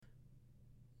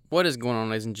What is going on,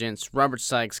 ladies and gents? Robert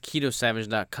Sykes,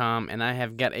 KetoSavage.com, and I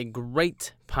have got a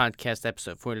great podcast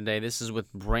episode for today. This is with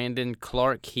Brandon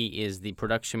Clark. He is the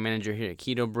production manager here at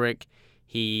Keto Brick.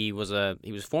 He was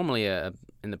formerly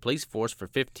in the police force for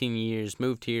 15 years,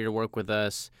 moved here to work with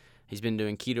us. He's been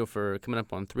doing keto for coming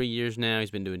up on 3 years now. He's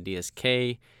been doing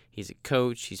DSK. He's a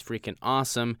coach. He's freaking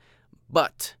awesome.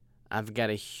 But I've got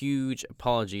a huge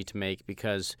apology to make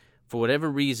because for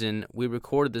whatever reason, we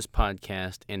recorded this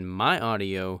podcast and my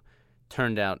audio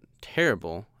turned out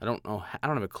terrible. I don't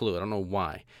have a clue. I don't know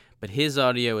why. But his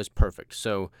audio is perfect.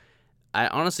 So I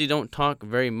honestly don't talk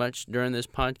very much during this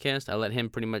podcast. I let him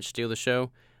pretty much steal the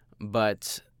show.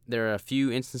 But there are a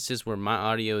few instances where my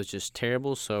audio is just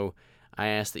terrible. So I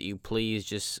ask that you please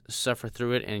just suffer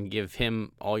through it and give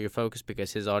him all your focus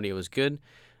because his audio is good.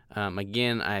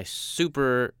 Again, I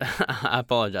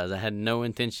apologize. I had no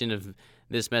intention of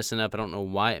this messing up. I don't know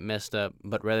why it messed up,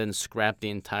 but rather than scrap the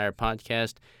entire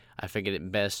podcast, I figured it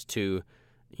best to,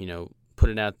 put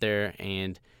it out there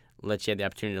and let you have the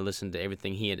opportunity to listen to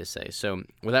everything he had to say. So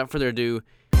without further ado,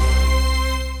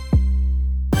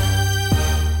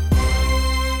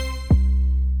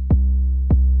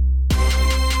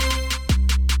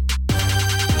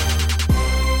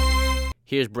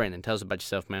 here's Brandon. Tell us about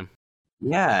yourself, man.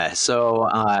 Yeah, so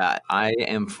I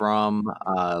am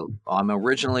I'm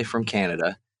originally from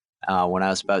Canada. When I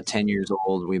was about 10 years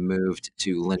old, we moved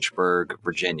to Lynchburg,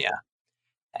 Virginia.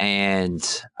 And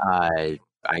I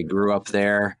grew up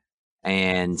there,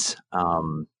 and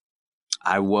my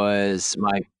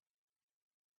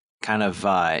kind of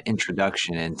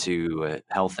introduction into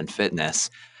health and fitness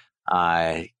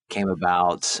came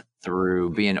about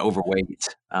through being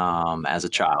overweight as a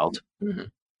child. Mm-hmm.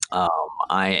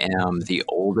 I am the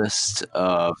oldest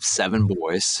of 7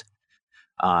 boys,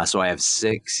 so I have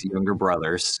 6 younger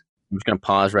brothers. I'm just gonna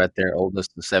pause right there.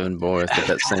 Oldest of 7 boys. Let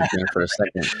that sink in for a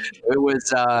second. It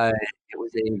was a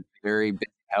very busy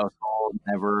household,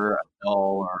 never a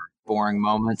dull or boring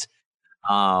moment.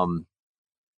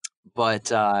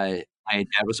 But my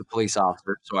dad was a police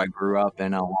officer, so I grew up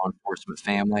in a law enforcement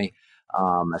family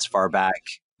as far back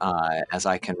as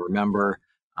I can remember.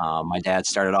 My dad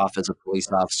started off as a police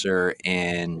officer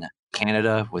in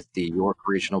Canada with the York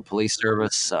Regional Police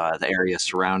Service, the area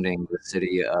surrounding the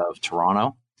city of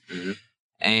Toronto. Mm-hmm.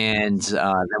 And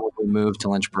then when we moved to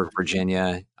Lynchburg,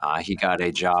 Virginia, he got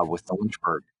a job with the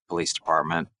Lynchburg Police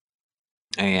Department.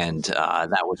 And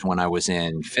that was when I was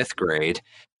in 5th grade.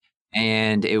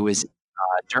 And it was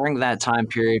during that time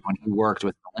period when he worked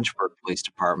with the Lynchburg Police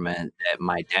Department that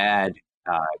my dad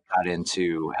got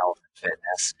into health and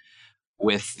fitness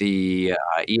with the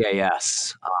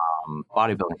EAS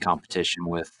bodybuilding competition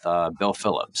with Bill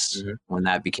Phillips. Mm-hmm. When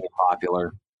that became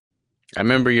popular. I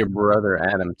remember your brother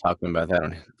Adam talking about that.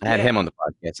 I had him on the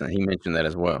podcast, and he mentioned that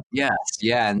as well. Yes,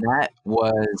 yeah, and that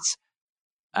was,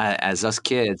 as us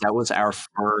kids, that was our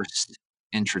first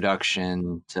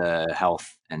introduction to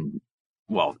health and,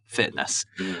 fitness.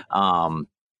 Mm-hmm.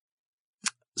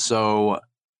 So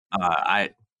I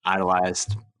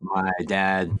idolized my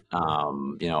dad,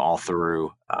 all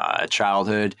through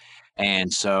childhood.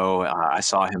 And so I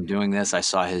saw him doing this. I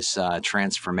saw his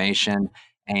transformation,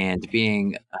 and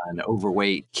being an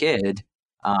overweight kid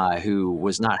who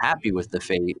was not happy with the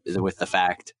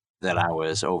fact that I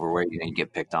was overweight and you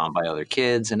get picked on by other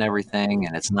kids and everything,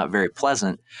 and it's not very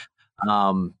pleasant.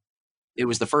 It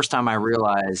was the first time I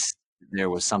realized there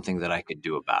was something that I could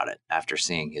do about it after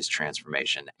seeing his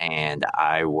transformation, and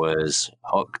I was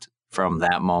hooked from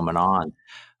that moment on.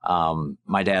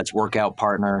 My dad's workout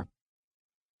partner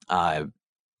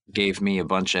gave me a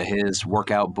bunch of his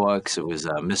workout books. It was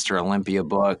a Mr. Olympia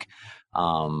book,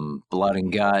 Blood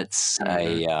and Guts,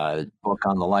 a book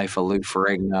on the life of Lou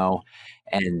Ferrigno,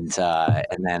 and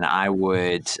then I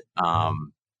would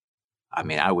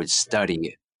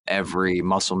study every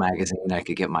muscle magazine I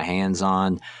could get my hands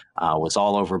on. Was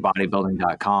all over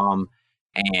bodybuilding.com,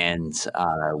 and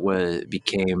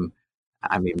became,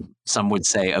 some would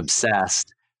say,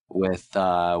 obsessed with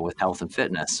health and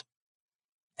fitness.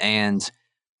 And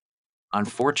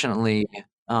unfortunately,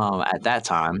 at that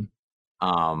time,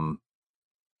 I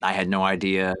had no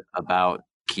idea about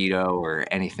keto or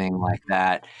anything like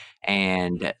that.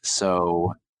 And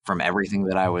so from everything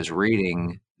that I was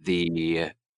reading,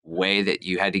 the way that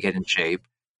you had to get in shape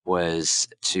was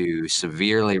to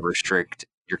severely restrict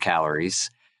your calories,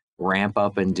 ramp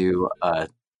up and do a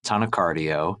ton of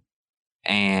cardio.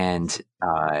 And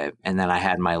then I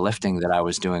had my lifting that I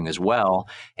was doing as well.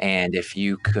 And if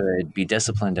you could be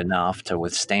disciplined enough to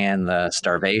withstand the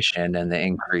starvation and the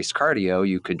increased cardio,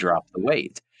 you could drop the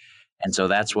weight. And so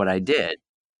that's what I did.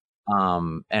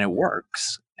 And it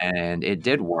works. and it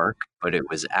did work, but it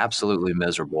was absolutely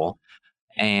miserable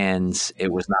and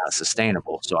it was not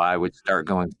sustainable. So I would start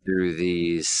going through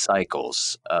these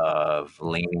cycles of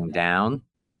leaning down.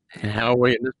 And how were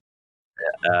you?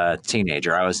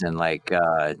 Teenager, I was in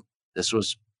this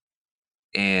was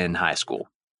in high school.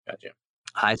 Gotcha.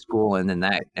 High school, and then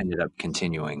that ended up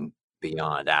continuing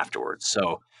beyond afterwards.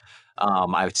 So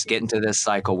I was getting to this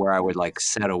cycle where I would like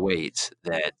set a weight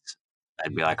that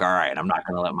I'd be like, all right, I'm not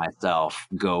going to let myself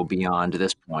go beyond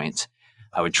this point.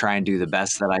 I would try and do the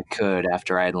best that I could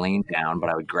after I'd leaned down, but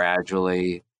I would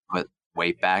gradually put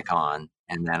weight back on,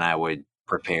 and then I would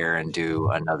prepare and do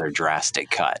another drastic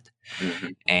cut. Mm-hmm.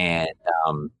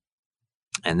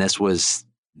 And this was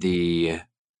the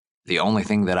only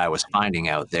thing that I was finding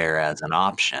out there as an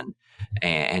option,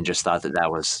 and just thought that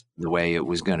that was the way it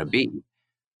was going to be.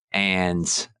 And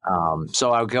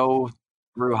so I would go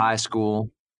through high school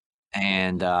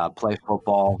and play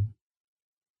football,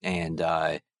 and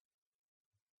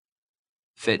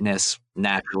fitness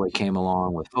naturally came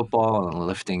along with football and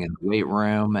lifting in the weight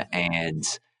room. And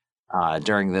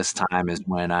during this time is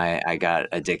when I got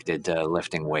addicted to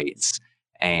lifting weights,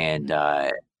 and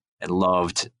I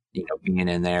loved being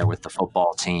in there with the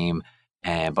football team,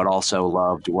 but also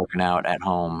loved working out at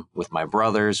home with my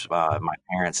brothers. My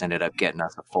parents ended up getting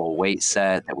us a full weight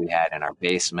set that we had in our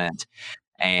basement,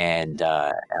 and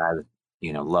I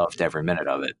loved every minute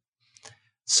of it.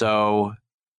 So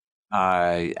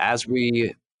as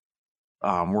we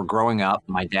were growing up,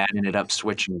 my dad ended up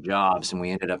switching jobs, and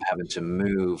we ended up having to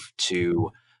move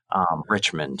to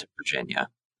Richmond, Virginia.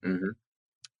 Mm-hmm.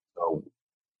 So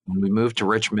when we moved to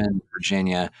Richmond,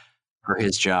 Virginia, for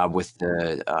his job with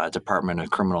the Department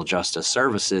of Criminal Justice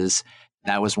Services,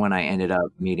 that was when I ended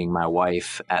up meeting my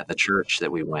wife at the church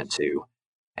that we went to.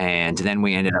 And then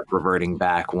we ended up reverting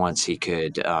back once he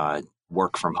could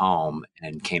work from home,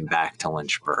 and came back to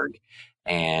Lynchburg.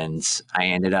 And I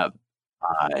ended up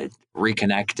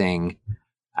reconnecting.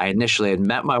 I initially had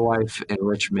met my wife in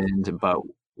Richmond, but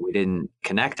we didn't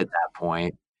connect at that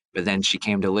point. But then she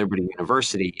came to Liberty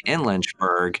University in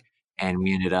Lynchburg, and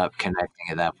we ended up connecting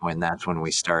at that point. And that's when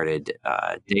we started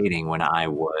dating when I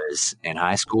was in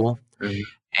high school, Mm-hmm.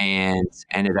 and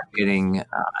ended up getting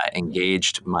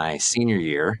engaged my senior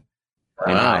year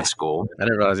in high school. I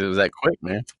didn't realize it was that quick,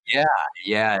 man.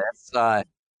 Yeah,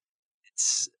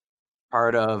 it's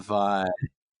part of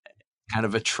kind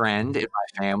of a trend in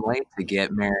my family to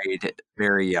get married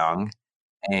very young,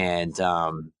 and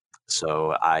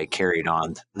so I carried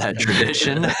on that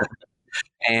tradition.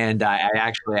 And I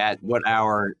actually, at what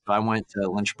hour, I went to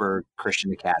Lynchburg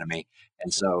Christian Academy.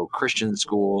 And so Christian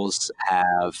schools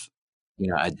have,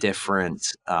 a different,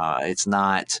 it's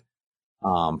not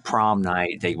prom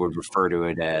night. They would refer to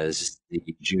it as the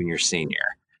junior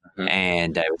senior. Mhm.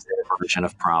 And it was their version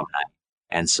of prom night.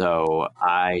 And so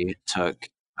I took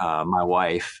my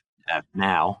wife,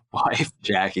 now wife,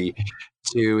 Jackie,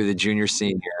 to the junior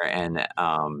senior, and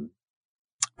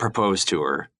proposed to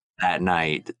her that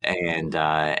night. And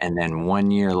then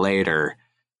 1 year later,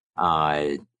 uh,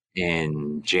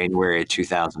 in January of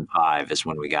 2005, is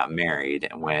when we got married.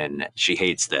 And when she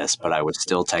hates this, but I was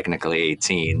still technically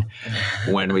 18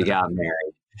 when we got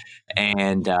married.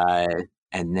 And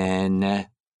then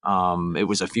it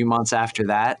was a few months after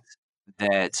that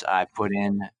that I put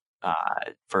in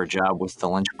for a job with the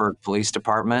Lynchburg Police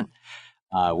Department,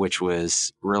 which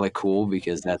was really cool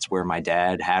because that's where my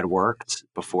dad had worked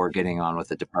before getting on with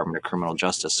the Department of Criminal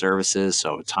Justice Services.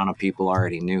 So a ton of people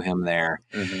already knew him there.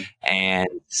 Mm-hmm. And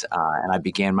I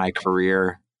began my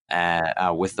career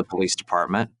with the police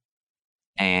department.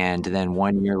 And then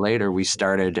 1 year later, we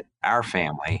started our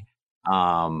family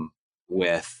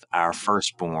with our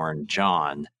firstborn,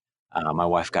 John. My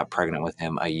wife got pregnant with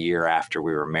him a year after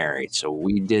we were married. So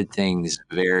we did things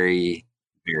very,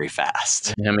 very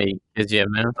fast. How many kids do you have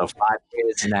now? So 5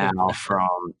 kids now,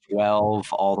 from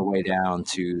 12 all the way down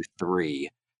to 3.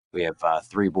 We have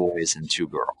 3 boys and 2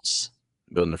 girls.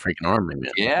 Building a freaking army,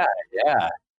 man. Yeah.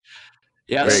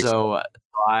 Very So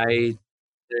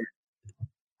there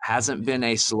hasn't been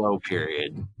a slow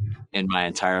period in my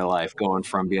entire life, going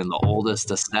from being the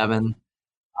oldest of 7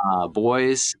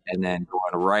 boys, and then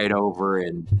going right over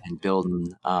and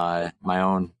building my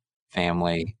own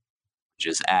family, which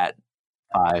is at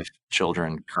 5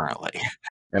 children currently.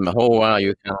 And the whole while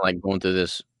you're kind of like going through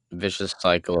this vicious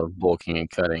cycle of bulking and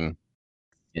cutting,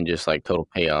 and just like total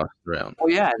chaos throughout. Well,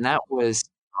 yeah, and that was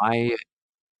I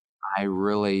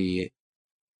really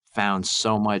found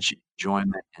so much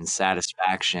enjoyment and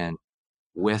satisfaction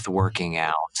with working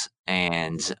out,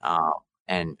 and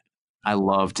I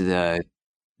loved the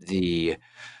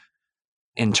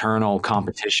internal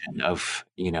competition of,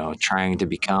 trying to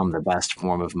become the best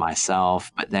form of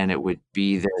myself. But then it would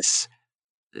be this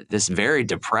very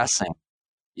depressing,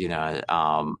 you know,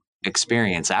 um,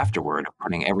 experience afterward of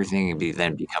putting everything and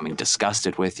then becoming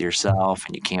disgusted with yourself,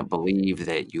 and you can't believe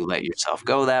that you let yourself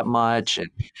go that much,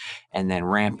 and then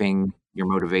ramping your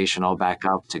motivation all back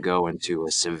up to go into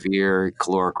a severe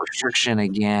caloric restriction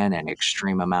again and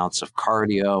extreme amounts of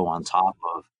cardio on top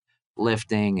of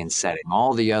lifting, and setting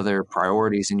all the other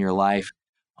priorities in your life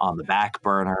on the back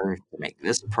burner to make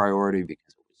this a priority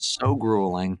because it was so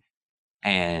grueling.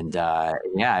 And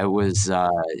yeah, it was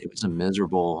a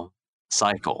miserable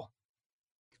cycle.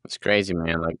 It's crazy,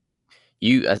 man. Like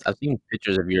I've seen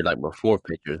pictures of your like before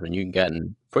pictures when you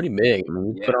gotten pretty big. I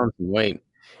mean, you Yeah. put on some weight,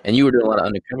 and you were doing a lot of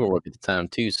undercover work at the time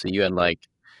too. So you had like,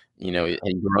 had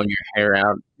grown your hair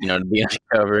out, to be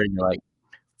undercover, and you're like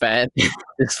fat.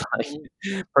 It's like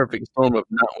perfect storm of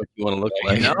not what you want to look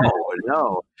like. No,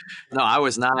 no, no. I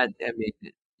was not. I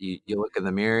mean, you look in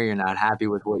the mirror, you're not happy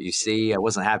with what you see. I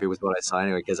wasn't happy with what I saw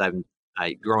anyway because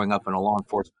I growing up in a law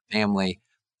enforcement family,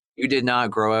 you did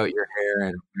not grow out your hair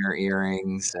and wear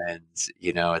earrings, and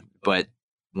but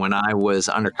when I was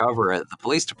undercover at the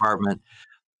police department,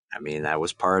 I mean, that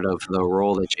was part of the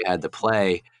role that you had to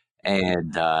play,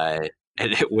 and and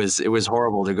it was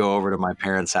horrible to go over to my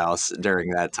parents' house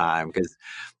during that time because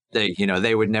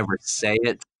they would never say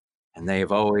it, and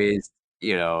they've always,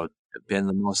 you know, been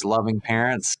the most loving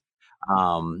parents.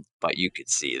 But you could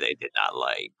see they did not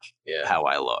like Yeah. how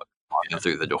I looked walking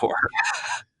through the door.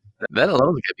 That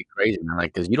alone could be crazy, man.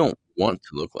 Like, because you don't want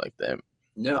to look like that.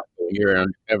 No. When you're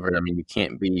undercover, I mean, you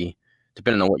can't be,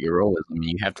 depending on what your role is. I mean,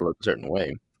 you have to look a certain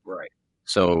way. Right.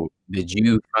 So, did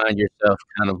you find yourself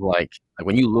kind of like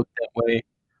when you looked that way,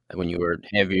 like when you were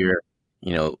heavier,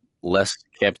 less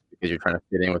kept because you're trying to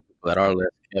fit in with people that are less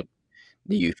kept?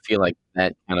 Do you feel like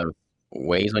that kind of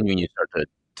weighs on you and you start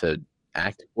to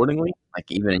act accordingly,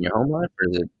 like even in your home life, or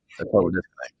is it a total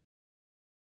disconnect?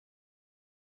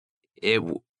 It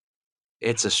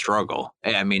it's a struggle.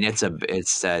 I mean, it's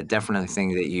definitely a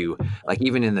thing that you like.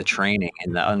 Even in the training,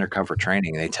 in the undercover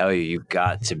training, they tell you you've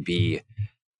got to be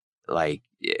like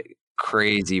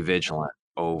crazy vigilant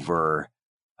over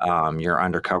your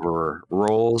undercover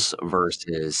roles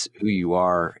versus who you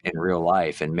are in real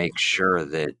life, and make sure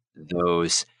that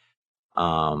those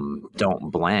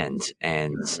don't blend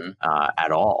and Mhm.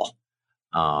 at all.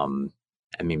 Um,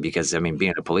 I mean, because I mean,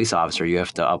 being a police officer, you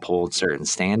have to uphold certain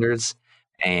standards,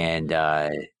 and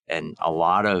a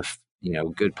lot of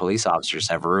good police officers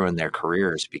have ruined their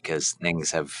careers because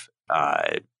things have.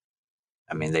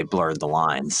 I mean, they blurred the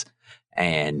lines,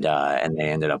 and they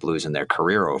ended up losing their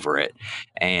career over it.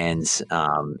 And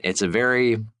it's a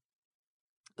very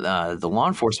the law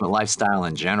enforcement lifestyle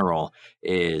in general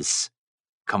is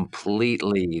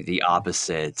completely the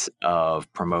opposite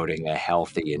of promoting a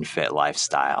healthy and fit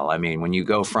lifestyle. I mean, when you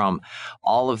go from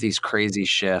all of these crazy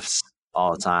shifts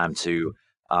all the time to,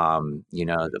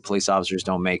 the police officers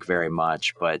don't make very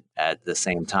much, but at the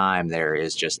same time, there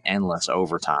is just endless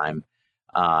overtime.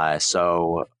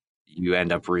 So you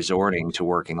end up resorting to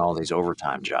working all these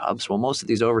overtime jobs. Well, most of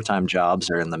these overtime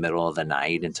jobs are in the middle of the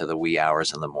night into the wee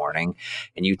hours in the morning,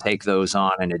 and you take those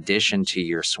on in addition to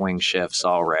your swing shifts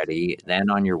already, then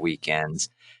on your weekends.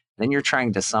 Then you're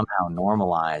trying to somehow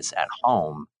normalize at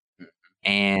home,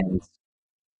 and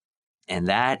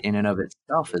that in and of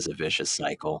itself is a vicious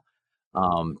cycle,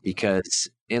 because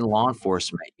in law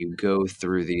enforcement you go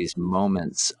through these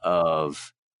moments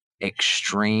of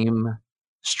extreme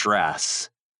stress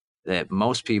that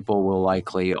most people will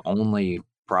likely only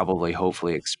probably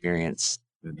hopefully experience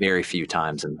very few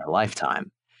times in their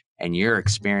lifetime. And you're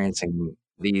experiencing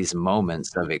these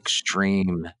moments of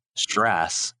extreme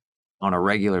stress on a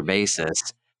regular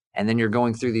basis. And then you're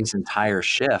going through these entire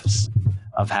shifts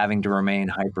of having to remain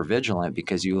hyper vigilant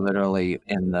because you literally,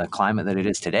 in the climate that it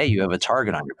is today, you have a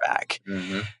target on your back.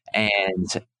 Mhm.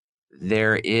 And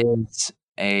there is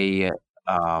a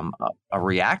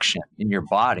reaction in your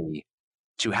body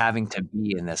to having to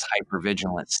be in this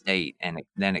hypervigilant state, and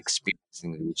then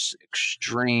experiencing these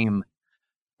extreme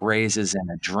raises in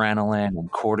adrenaline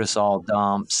and cortisol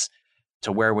dumps,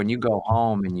 to where when you go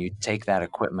home and you take that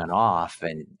equipment off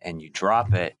and you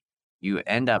drop it, you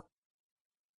end up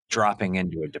dropping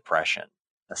into a depression,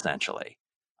 essentially.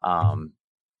 Um,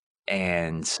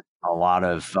 and a lot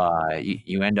of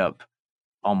you end up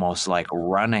almost like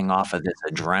running off of this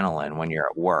adrenaline when you're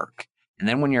at work. And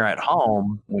then when you're at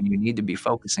home, when you need to be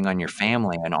focusing on your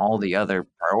family and all the other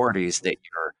priorities that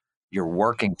you're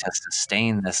working to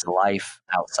sustain this life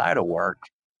outside of work,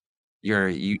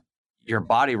 your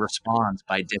body responds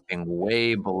by dipping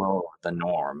way below the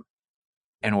norm.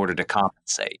 in order to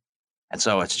compensate. And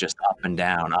so it's just up and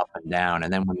down, up and down.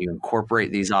 And then when you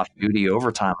incorporate these off-duty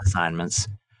overtime assignments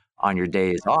on your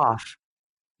days off,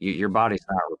 your body's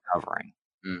not recovering.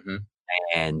 Mm-hmm.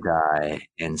 And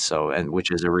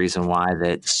which is a reason why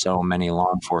that so many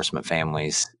law enforcement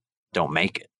families don't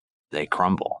make it. They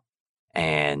crumble.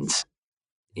 And,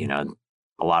 you know,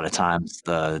 a lot of times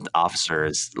the officer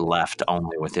is left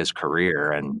only with his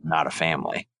career and not a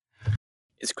family.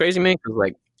 It's crazy, man, because,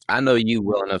 like, I know you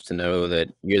well enough to know that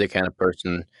you're the kind of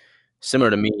person similar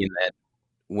to me in that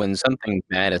when something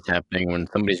bad is happening, when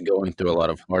somebody's going through a lot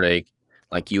of heartache,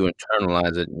 like, you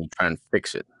internalize it and you try and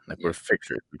fix it. Like, we're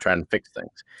fixers. We try and fix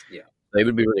things. Yeah. So it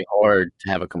would be really hard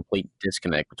to have a complete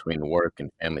disconnect between work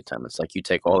and family time. It's like you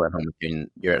take all that home with you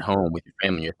and you're at home with your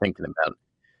family and you're thinking about,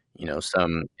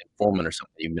 some informant or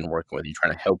something you've been working with. You're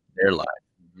trying to help their life.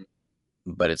 Mm-hmm.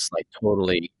 But it's, like,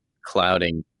 totally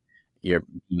clouding your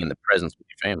being in the presence with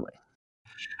your family.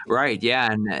 Right.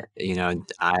 Yeah. And,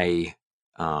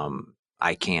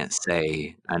 I can't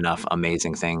say enough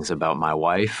amazing things about my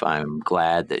wife. I'm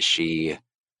glad that she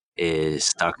is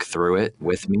stuck through it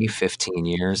with me, 15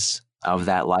 years of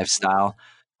that lifestyle.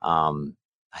 I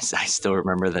still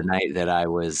remember the night that I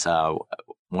was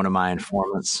one of my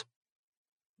informants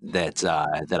that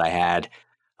I had.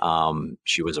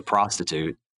 She was a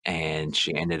prostitute, and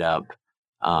she ended up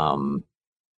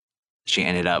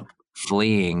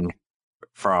fleeing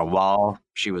for a while.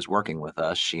 She was working with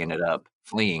us. She ended up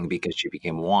fleeing because she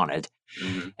became wanted.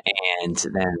 Mm-hmm. And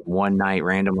then one night,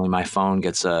 randomly, my phone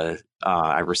gets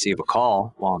I receive a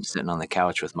call while I'm sitting on the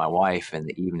couch with my wife in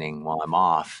the evening while I'm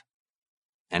off,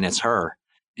 and it's her.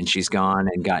 And she's gone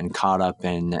and gotten caught up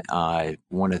in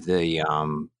one of the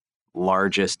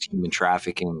largest human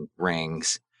trafficking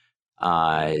rings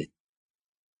to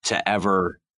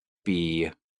ever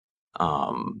be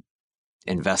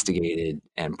investigated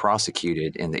and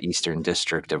prosecuted in the Eastern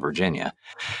District of Virginia.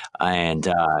 And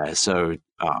I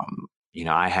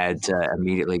had to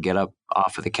immediately get up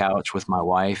off of the couch with my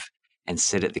wife and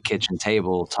sit at the kitchen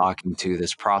table talking to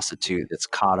this prostitute that's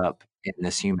caught up in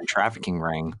this human trafficking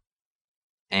ring,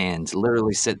 and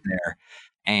literally sit there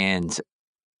and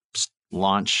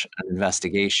launch an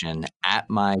investigation at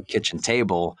my kitchen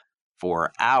table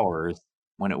for hours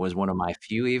when it was one of my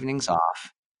few evenings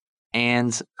off.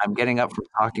 And I'm getting up from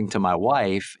talking to my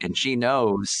wife, and she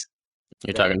knows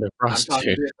You're talking to a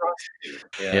prostitute.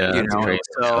 Yeah, you that's know, crazy.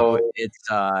 so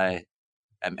it's I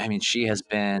mean, she has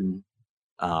been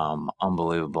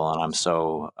unbelievable, and I'm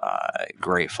so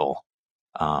grateful.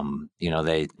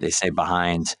 They say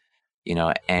behind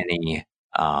any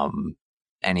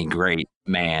great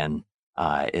man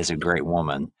is a great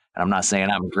woman. And I'm not saying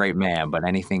I'm a great man, but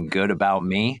anything good about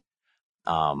me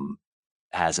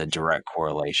has a direct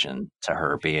correlation to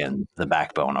her being the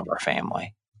backbone of our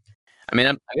family. I mean,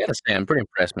 I gotta say, I'm pretty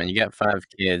impressed, man. You got 5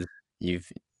 kids.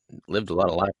 You've lived a lot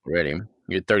of life already.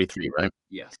 You're 33, right?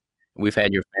 Yes. We've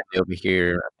had your family over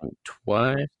here, I think,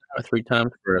 twice or 3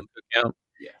 times for a cookout.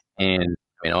 Yeah. And,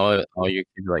 I mean, all your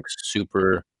kids are, like,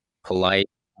 super polite,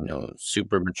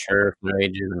 super mature for their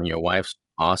ages. I mean, your wife's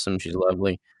awesome. She's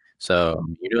lovely. So,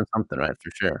 you're doing something right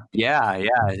for sure. Yeah.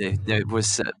 It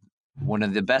was one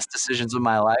of the best decisions of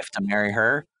my life to marry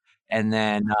her. And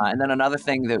then another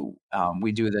thing that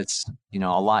we do that's a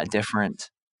lot different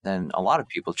than a lot of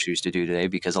people choose to do today,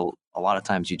 because a lot of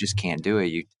times you just can't do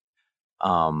it.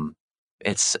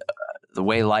 It's the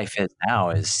way life is now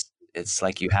is it's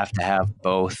like you have to have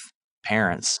both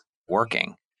parents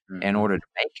working in order to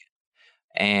make it.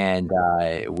 And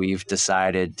we've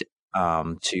decided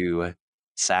to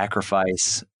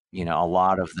sacrifice, a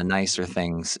lot of the nicer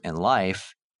things in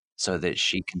life so that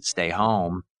she can stay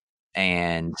home,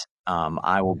 and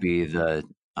I will be the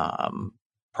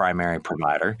primary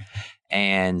provider.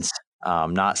 And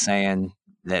not saying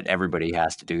that everybody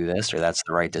has to do this or that's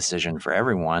the right decision for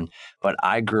everyone, but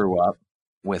I grew up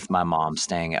with my mom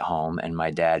staying at home and my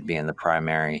dad being the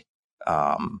primary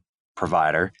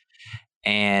provider.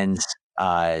 And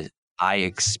I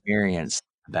experienced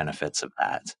the benefits of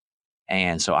that.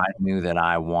 And so I knew that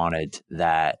I wanted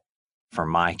that for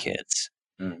my kids.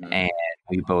 Mm-hmm. And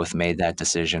we both made that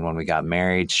decision when we got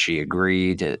married. She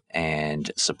agreed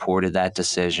and supported that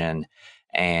decision.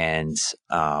 And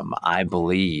I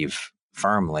believe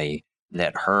firmly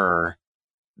that her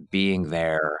being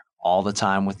there all the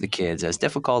time with the kids, as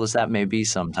difficult as that may be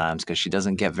sometimes, because she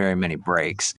doesn't get very many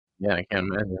breaks, Yeah, I can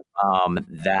imagine.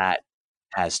 that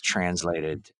has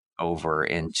translated over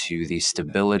into the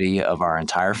stability of our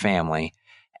entire family,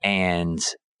 and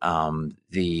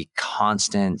the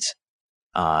constant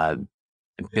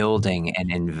building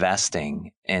and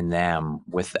investing in them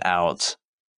without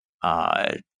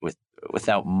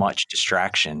without much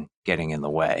distraction getting in the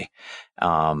way.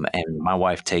 And my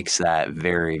wife takes that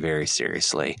very, very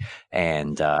seriously,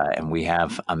 and we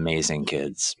have amazing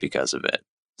kids because of it.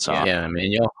 So Yeah, I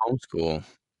mean, y'all homeschool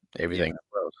everything as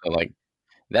well. So, like,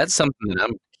 that's something that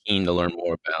I'm keen to learn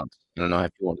more about. I don't know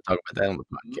if you want to talk about that on the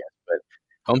podcast,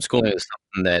 but homeschooling is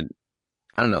something that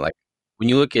I don't know. Like, when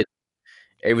you look at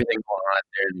everything going on out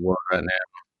there in the world right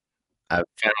now, I've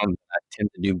found I tend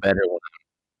to do better when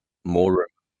I'm more removed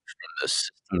from the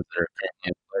systems that are currently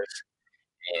in place,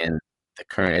 and the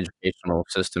current educational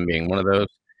system being one of those.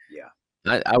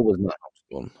 yeah, I was not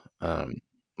homeschooled.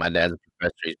 My dad's a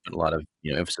professor. He's put a lot of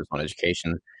emphasis on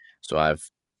education, so I've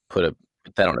put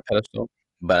that on a pedestal.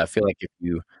 But I feel like if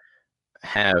you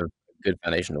have a good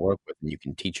foundation to work with, and you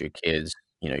can teach your kids,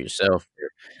 yourself.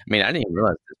 I mean, I didn't even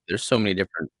realize there's so many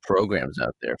different programs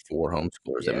out there for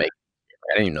homeschoolers that yeah. make.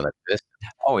 I didn't even know that existed.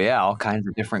 Oh yeah, all kinds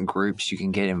of different groups you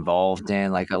can get involved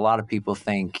in. Like a lot of people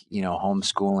think,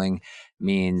 homeschooling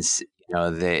means,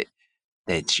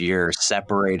 that you're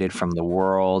separated from the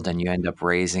world and you end up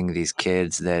raising these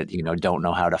kids that, don't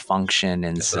know how to function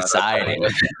in That's what I thought society. it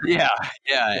was. Yeah,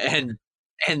 yeah.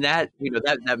 And that,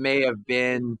 that may have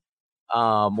been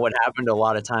what happened a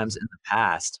lot of times in the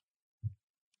past.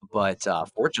 But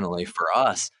fortunately for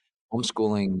us,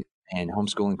 homeschooling and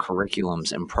homeschooling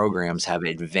curriculums and programs have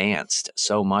advanced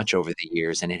so much over the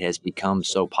years, and it has become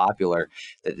so popular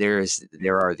that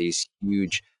there are these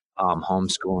huge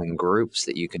homeschooling groups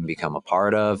that you can become a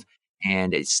part of,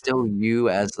 and it's still you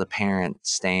as the parent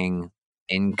staying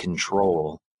in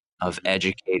control of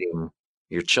educating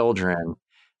your children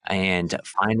and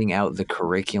finding out the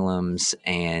curriculums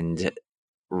and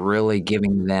really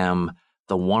giving them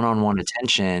the one-on-one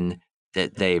attention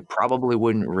that they probably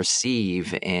wouldn't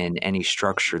receive in any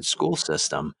structured school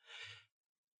system,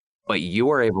 but you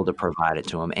are able to provide it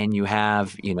to them, and you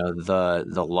have,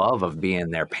 the love of being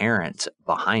their parent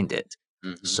behind it.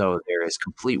 Mhm. So there is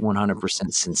complete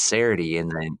 100% sincerity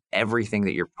in everything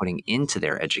that you're putting into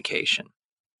their education.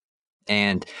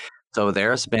 And so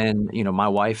there's been, my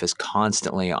wife is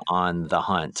constantly on the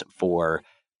hunt for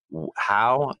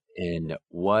how and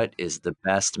what is the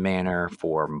best manner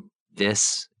for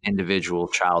this individual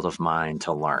child of mine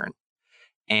to learn.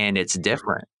 And it's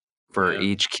different for Yeah.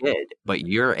 each kid, but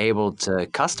you're able to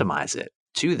customize it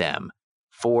to them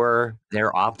for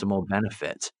their optimal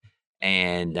benefit.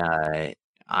 And it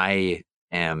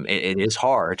is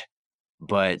hard,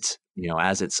 but,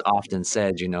 as it's often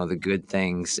said, the good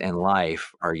things in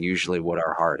life are usually what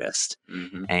are hardest.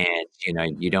 Mhm.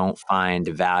 And, you don't find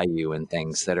value in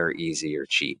things that are easy or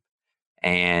cheap.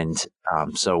 And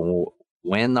so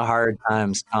when the hard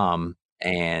times come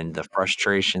and the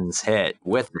frustrations hit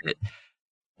with it,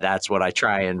 that's what I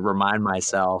try and remind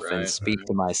myself and speak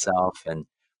to myself. And,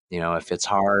 if it's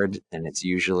hard, then it's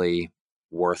usually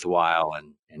worthwhile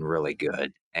and really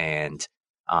good. And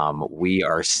we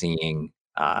are seeing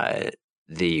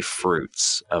the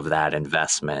fruits of that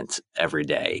investment every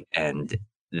day. And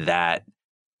that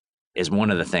is one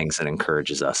of the things that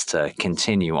encourages us to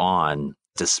continue on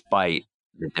despite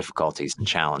the difficulties and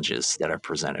challenges that are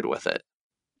presented with it.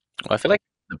 Well, I feel like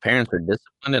the parents are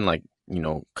disciplined and like,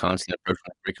 constant approaching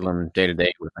the curriculum day to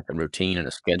day with like a routine and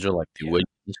a schedule like they would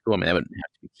in school. I mean, that would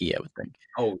have to be key, I would think.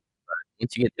 Oh,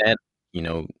 Once you get that,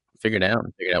 figured out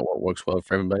and figured out what works well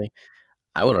for everybody,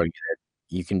 I would argue that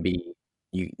you can be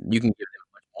you can give them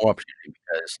much more opportunity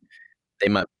because they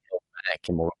might be held back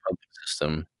in more of a public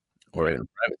system or even a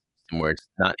private system where it's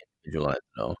not individualized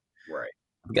at all. right.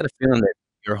 I've got a feeling that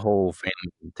your whole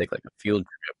family can take like a field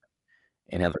trip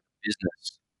and have like a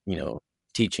business,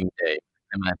 teaching day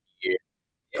them after year.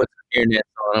 Put some ear nets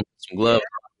on them, put some gloves on,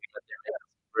 let them make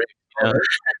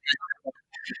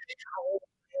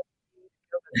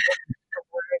some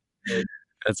bricks,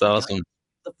 That's awesome.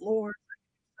 The floor.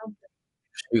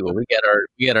 Shoot, well, we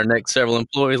got our next several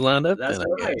employees lined up That's then,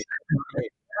 I right. guess.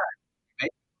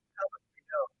 Right.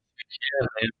 Yeah,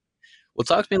 man. Well,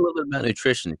 talk to me a little bit about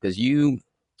nutrition because you've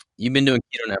been doing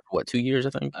keto now for what, 2 years,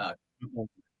 I think? Coming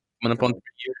up on 3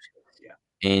 years?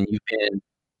 Yeah. And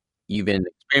you've been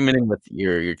experimenting with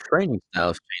your training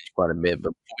styles changed quite a bit,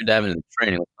 but before we dive into the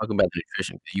training, let's talk about the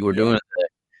nutrition 'cause you were doing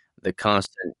the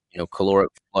constant, caloric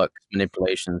flux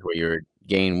manipulations where you're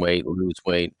gain weight, lose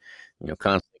weight,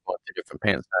 constantly going through different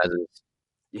pant sizes.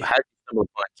 Yeah. How did you stumble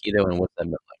upon keto and what's that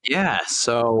been like? Yeah.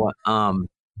 So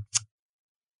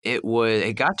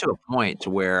it got to a point to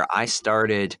where I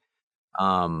started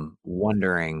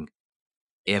wondering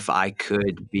if I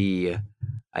could be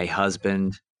a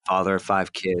husband, father of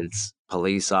 5 kids,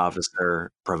 police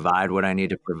officer, provide what I need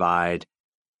to provide,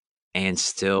 and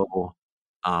still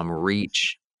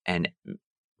reach and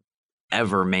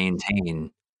ever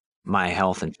maintain my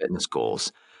health and fitness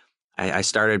goals. I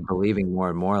started believing more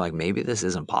and more like maybe this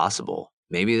isn't possible.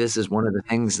 Maybe this is one of the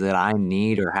things that I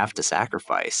need or have to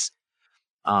sacrifice.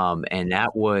 And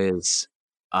that was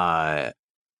a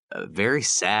very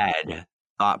sad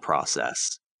thought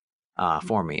process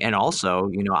for me. And also,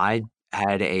 I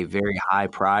had a very high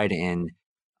pride in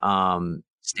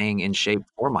staying in shape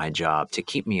for my job to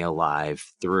keep me alive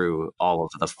through all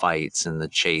of the fights and the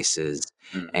chases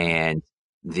and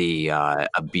the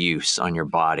abuse on your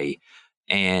body.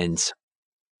 And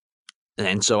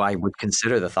so I would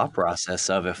consider the thought process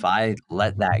of if I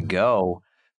let that go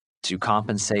to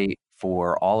compensate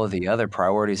for all of the other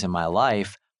priorities in my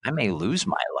life, I may lose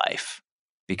my life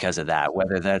because of that,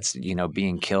 whether that's,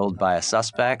 being killed by a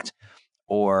suspect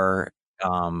or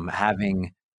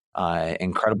having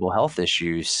incredible health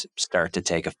issues start to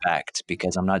take effect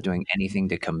because I'm not doing anything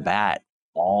to combat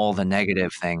all the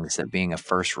negative things that being a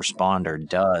first responder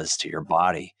does to your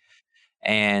body.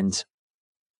 And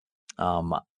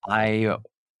I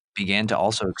began to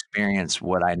also experience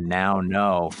what I now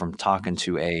know from talking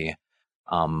to a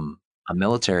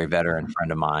military veteran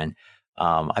friend of mine.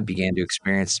 I began to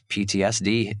experience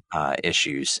PTSD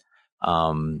issues,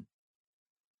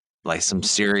 like some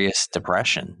serious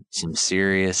depression, some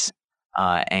serious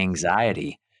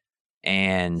anxiety,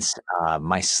 and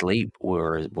my sleep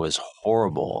was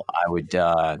horrible. I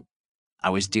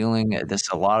was dealing this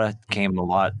came a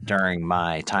lot during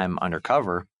my time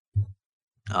undercover.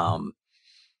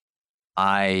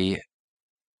 I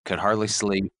could hardly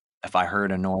sleep. If I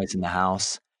heard a noise in the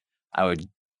house, I would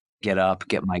get up,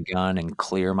 get my gun, and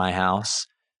clear my house.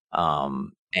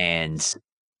 And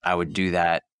I would do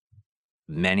that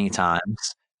many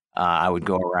times. I would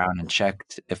go around and check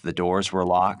if the doors were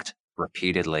locked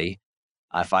repeatedly.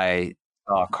 If I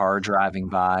saw a car driving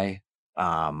by,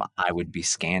 I would be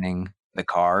scanning the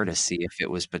car to see if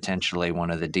it was potentially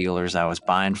one of the dealers I was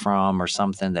buying from or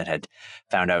something that had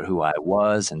found out who I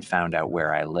was and found out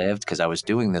where I lived because I was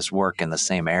doing this work in the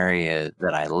same area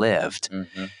that I lived.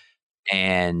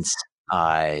 And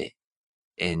I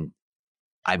and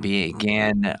I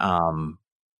began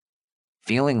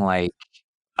feeling like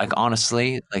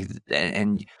honestly,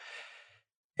 and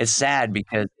it's sad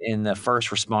because in the first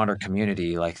responder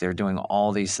community, like they're doing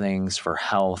all these things for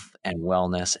health and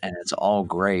wellness, and it's all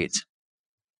great.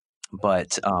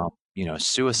 But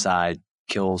suicide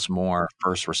kills more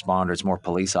first responders, more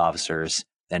police officers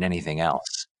than anything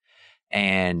else.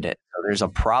 And so there's a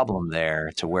problem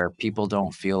there to where people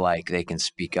don't feel like they can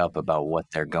speak up about what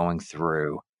they're going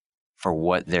through for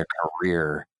what their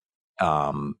career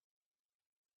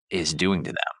is doing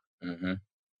to them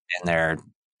in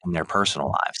their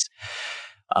personal lives.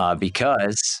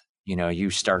 Because you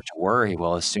start to worry,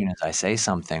 well, as soon as I say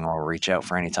something or reach out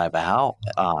for any type of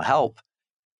help,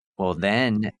 well,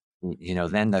 then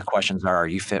then the questions are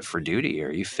you fit for duty?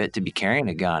 Are you fit to be carrying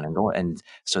a gun? And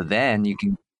so then you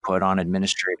can put on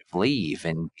administrative leave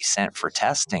and be sent for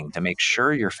testing to make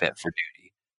sure you're fit for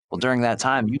duty. Well, during that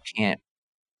time, you can't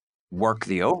work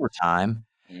the overtime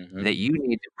that you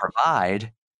need to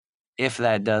provide if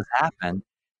that does happen.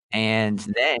 And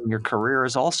then your career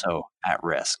is also at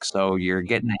risk. So you're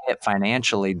getting a hit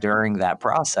financially during that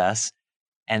process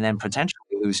and then potentially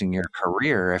losing your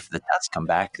career if the tests come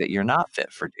back that you're not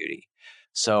fit for duty.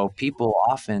 So people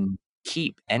often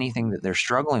keep anything that they're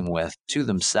struggling with to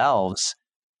themselves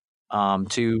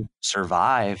to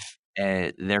survive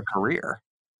their career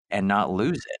and not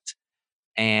lose it.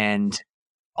 And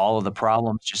all of the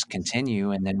problems just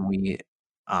continue. And then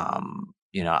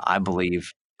I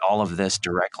believe all of this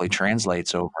directly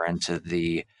translates over into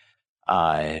the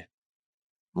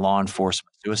law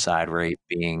enforcement suicide rate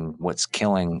being what's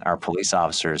killing our police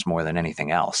officers more than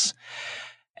anything else.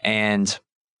 And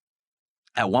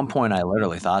at one point, I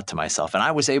literally thought to myself,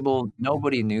 and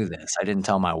nobody knew this. I didn't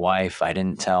tell my wife. I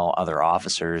didn't tell other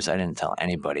officers. I didn't tell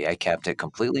anybody. I kept it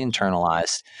completely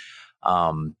internalized.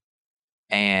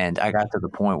 And I got to the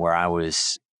point where I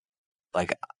was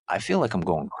like, I feel like I'm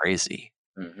going crazy.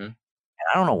 And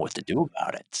I don't know what to do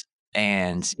about it.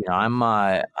 And I'm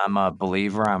a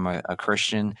believer. I'm a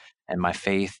Christian, and my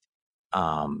faith,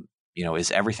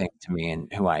 is everything to me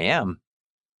and who I am.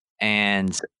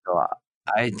 And so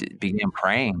I began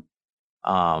praying,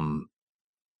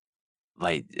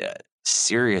 like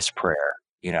serious prayer.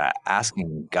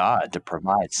 Asking God to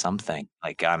provide something.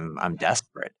 Like I'm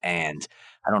desperate, and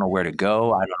I don't know where to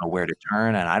go. I don't know where to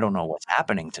turn, and I don't know what's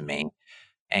happening to me.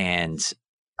 And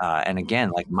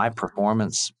again, like my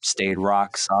performance stayed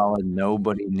rock solid.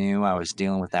 Nobody knew I was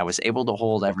dealing with that. I was able to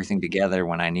hold everything together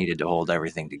when I needed to hold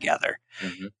everything together.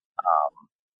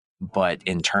 But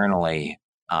internally,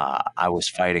 I was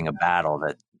fighting a battle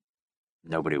that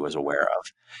nobody was aware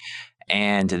of.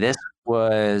 And this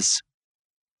was,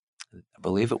 I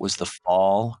believe it was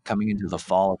coming into the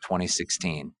fall of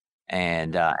 2016.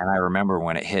 And I remember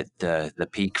when it hit the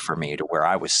peak for me to where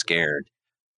I was scared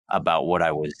about what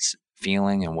I was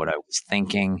feeling and what I was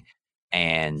thinking,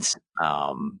 and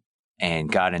um,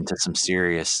 and got into some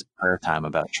serious prayer time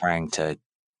about trying to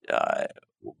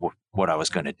what I was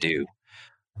going to do.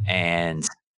 And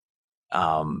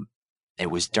um, it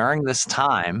was during this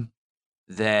time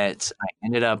that I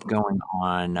ended up going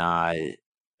on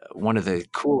one of the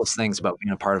coolest things about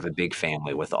being a part of a big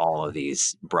family with all of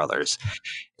these brothers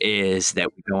is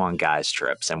that we go on guys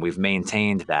trips, and we've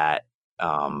maintained that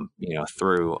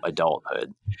through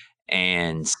adulthood.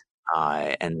 And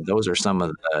those are some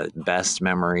of the best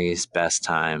memories, best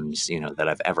times, that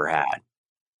I've ever had.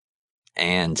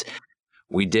 And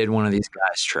we did one of these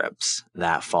guys trips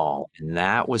that fall, and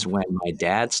that was when my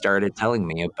dad started telling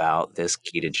me about this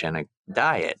ketogenic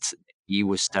diet he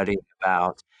was studying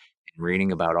about and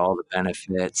reading about all the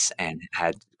benefits, and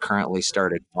had currently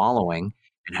started following,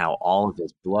 and how all of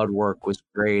his blood work was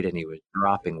great and he was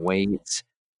dropping weight,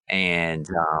 and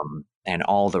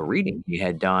all the reading he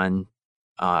had done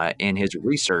in his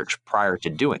research prior to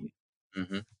doing it.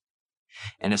 Mm-hmm.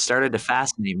 And it started to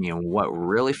fascinate me. And what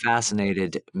really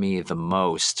fascinated me the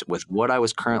most with what I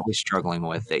was currently struggling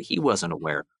with that he wasn't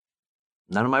aware of,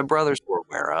 none of my brothers were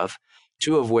aware of,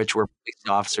 two of which were police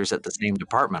officers at the same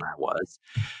department I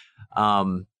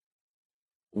um,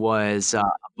 was a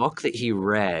book that he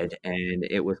read, and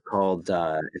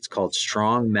it's called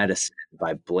Strong Medicine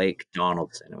by Blake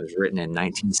Donaldson. It was written in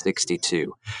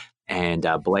 1962. And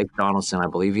Blake Donaldson, I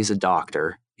believe he's a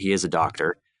doctor. He is a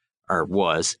doctor, or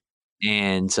was.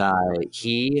 And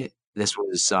he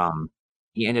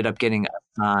ended up getting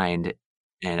assigned,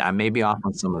 and I may be off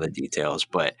on some of the details,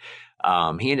 but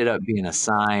he ended up being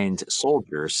assigned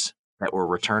soldiers that were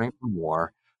returning from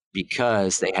war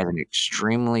because they had an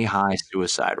extremely high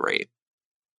suicide rate.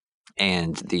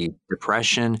 And the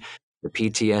depression, the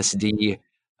PTSD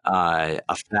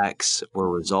effects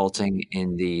were resulting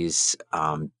in these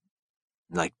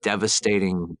like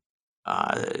devastating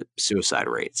suicide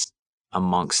rates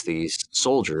amongst these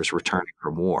soldiers returning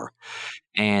from war.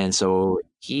 And so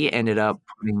he ended up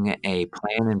putting a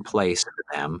plan in place for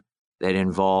them that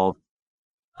involved,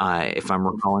 if I'm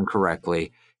recalling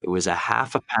correctly, it was a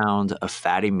half a pound of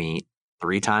fatty meat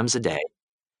 3 times a day.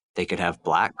 They could have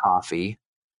black coffee,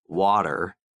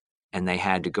 water, and they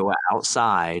had to go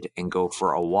outside and go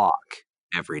for a walk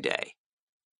every day.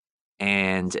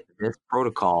 And this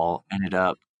protocol ended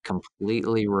up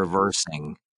completely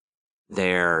reversing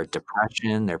their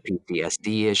depression, their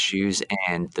PTSD issues,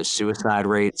 and the suicide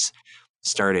rates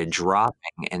started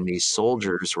dropping. And these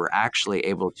soldiers were actually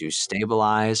able to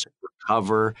stabilize,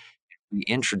 recover,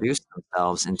 reintroduce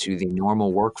themselves into the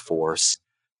normal workforce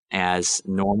as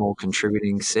normal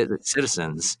contributing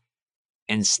citizens,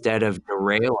 instead of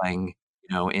derailing,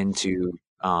 into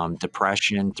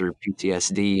depression through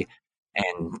PTSD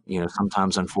and,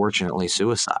 sometimes unfortunately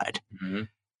suicide. Mm-hmm.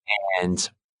 And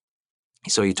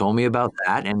so he told me about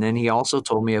that. And then he also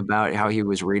told me about how he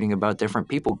was reading about different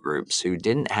people groups who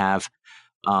didn't have,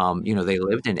 they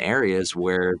lived in areas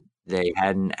where they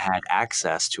hadn't had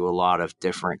access to a lot of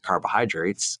different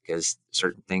carbohydrates because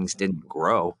certain things didn't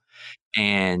grow.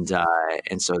 And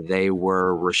so they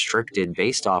were restricted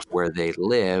based off where they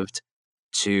lived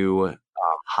to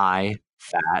high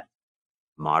fat,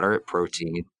 moderate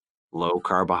protein, low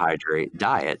carbohydrate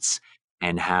diets,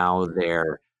 and how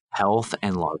their health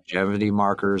and longevity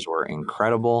markers were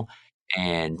incredible.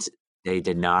 And they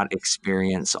did not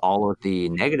experience all of the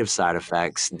negative side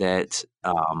effects that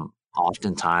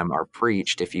oftentimes are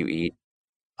preached if you eat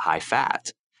high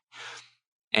fat.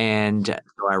 And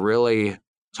so I really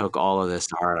took all of this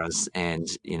to heart.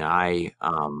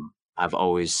 I've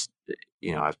always,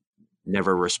 I've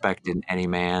never respected any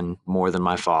man more than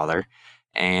my father.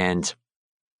 And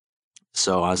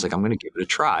so I was like, I'm going to give it a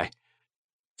try.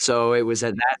 So it was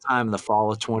at that time, the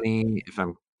fall of if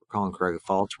I'm recalling correctly,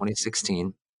 fall of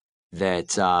 2016,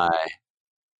 that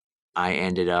I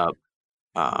ended up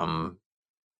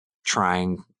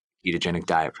trying ketogenic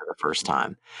diet for the first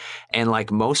time. And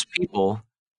like most people,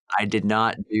 I did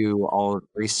not do all of the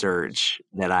research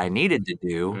that I needed to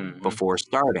do Mm-hmm. before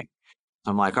starting.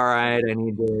 So I'm like, all right, I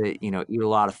need to, eat a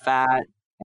lot of fat.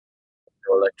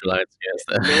 Electrolytes, yes.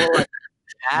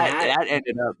 That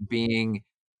ended up being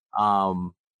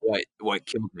what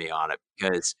killed me on it,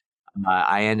 because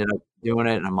I ended up doing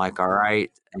it, and I'm like, all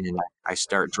right, and I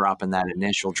start dropping that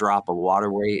initial drop of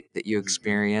water weight that you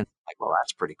experience. Like, well,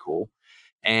 that's pretty cool.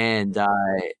 And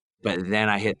But then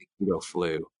I hit the keto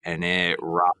flu, and it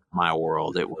rocked my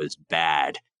world. It was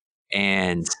bad,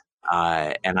 and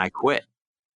I quit.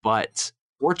 But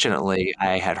fortunately,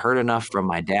 I had heard enough from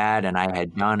my dad, and I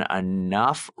had done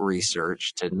enough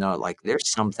research to know, like,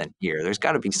 there's something here. There's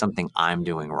got to be something I'm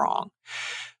doing wrong.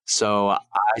 So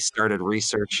I started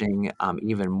researching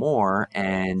even more,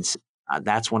 and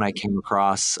that's when I came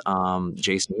across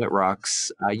Jason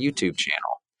Whitrock's YouTube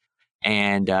channel.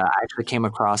 And I actually came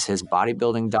across his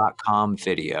bodybuilding.com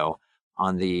video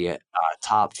on the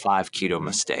top 5 keto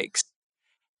mistakes.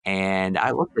 And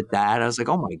I looked at that. I was like,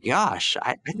 oh my gosh,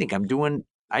 I think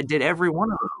I did every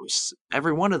one of those,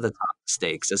 every one of the top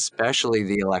mistakes, especially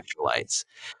the electrolytes.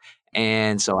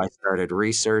 And so I started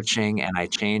researching and I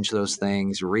changed those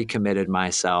things, recommitted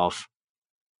myself,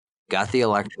 got the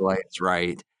electrolytes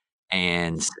right,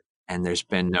 and there's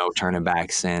been no turning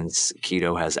back since.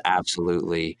 Keto has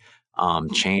absolutely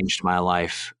changed my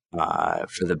life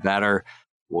for the better.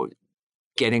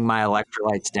 Getting my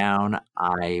electrolytes down,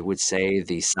 I would say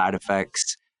the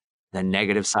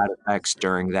negative side effects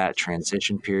during that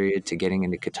transition period to getting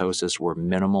into ketosis were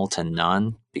minimal to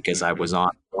none because I was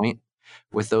on point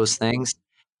with those things.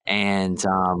 And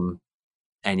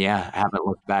yeah, I haven't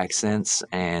looked back since,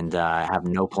 and I have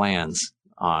no plans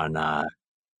on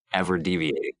ever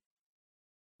deviating.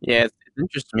 Yeah, it's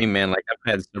interesting to me, man. Like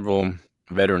I've had several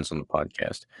veterans on the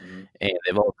podcast, and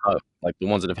they've all talked like the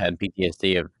ones that have had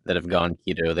PTSD that have gone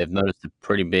keto. They've noticed a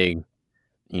pretty big,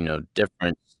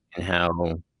 difference in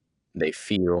how they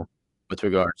feel with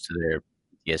regards to their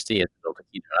PTSD as a result of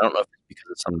keto. I don't know if it's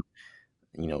because of some,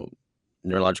 you know,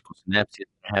 neurological synapses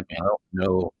that are happening. I don't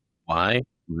know why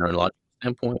from a neurological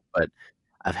standpoint, but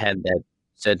I've had that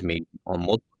said to me on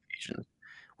multiple occasions,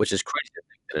 which is crazy to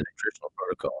think that a nutritional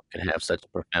protocol can have such a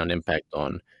profound impact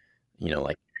on,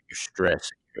 like your stress,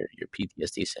 your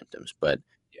PTSD symptoms. But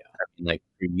Yeah. I mean, like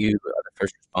for you, other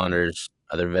first responders,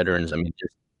 other veterans, I mean,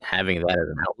 just having that as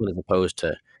an outlet as opposed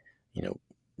to, you know,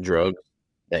 drugs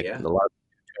that Yeah. a lot of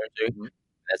people turn to,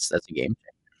 that's a game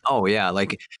changer. Oh yeah,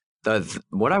 like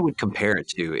what I would compare it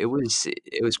to, it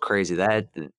was crazy that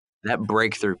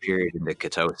breakthrough period into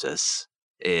ketosis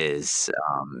is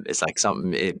it's like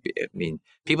something. I mean,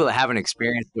 people that haven't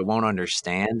experienced it won't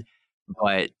understand,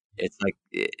 but it's like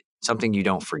something you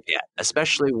don't forget,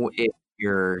 especially if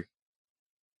you're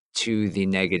to the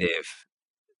negative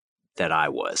that I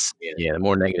was. Yeah, the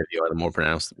more negative you are, the more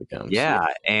pronounced it becomes. Yeah,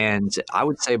 and I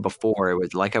would say before it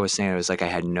was like I was saying, it was like I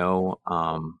had no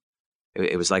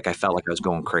it was like I felt like I was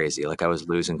going crazy, like I was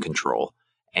losing control,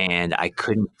 and I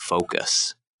couldn't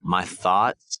focus. My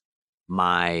thoughts,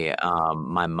 my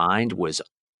mind was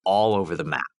all over the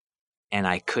map, and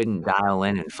I couldn't dial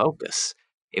in and focus.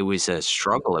 It was a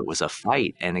struggle, it was a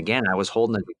fight, and again, I was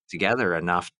holding it together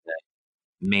enough to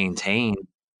maintain,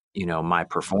 my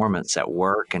performance at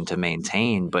work and to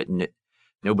maintain, but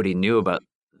nobody knew about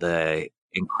the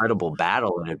incredible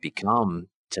battle it had become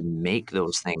to make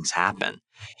those things happen.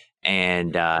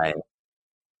 And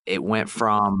it went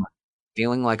from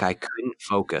feeling like I couldn't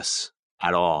focus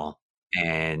at all,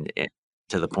 and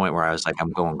to the point where I was like,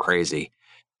 I'm going crazy,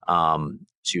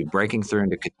 to breaking through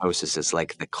into ketosis. It's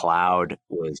like the cloud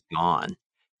was gone,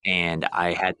 and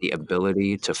I had the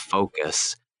ability to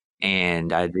focus,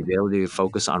 and I had the ability to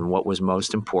focus on what was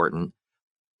most important,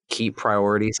 keep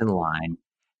priorities in line,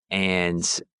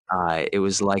 and it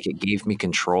was like it gave me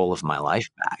control of my life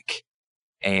back.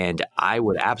 And I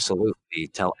would absolutely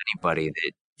tell anybody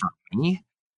that for me,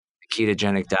 the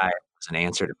ketogenic diet was an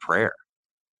answer to prayer.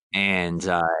 And,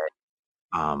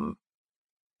 um,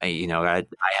 I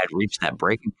had reached that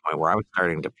breaking point where I was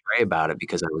starting to pray about it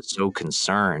because I was so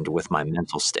concerned with my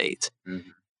mental state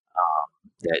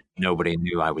that nobody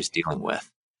knew I was dealing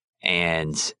with.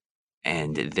 And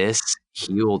this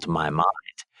healed my mind.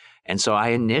 And so I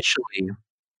initially,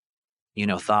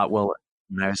 thought, well,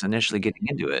 when I was initially getting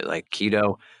into it, like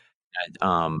keto,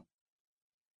 um,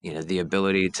 the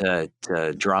ability to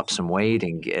drop some weight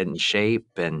and get in shape,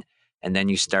 and then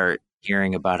you start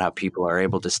hearing about how people are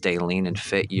able to stay lean and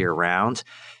fit year round.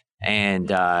 And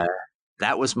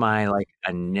that was my like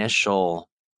initial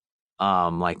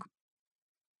like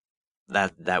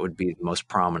that would be the most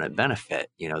prominent benefit.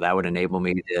 That would enable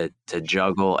me to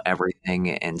juggle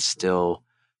everything and still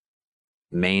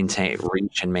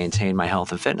reach and maintain my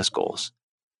health and fitness goals.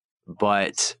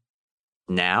 But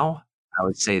now I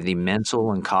would say the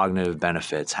mental and cognitive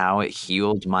benefits, how it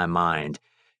healed my mind,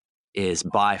 is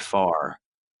by far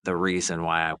the reason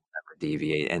why I will never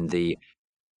deviate. And the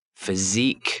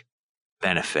physique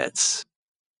benefits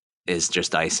is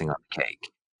just icing on the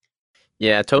cake.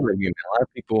 Yeah, I totally agree, man. A lot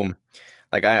of people,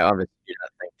 like I obviously do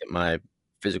not think that my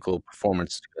physical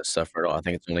performance is going to suffer at all. I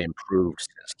think it's only improved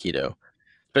since keto,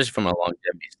 especially from a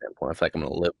longevity standpoint. I feel like I'm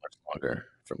going to live much longer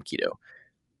from keto.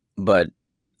 But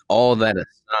all that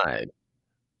aside,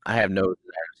 I have no desire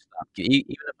to stop.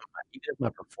 Even if my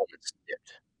performance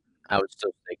dipped, I would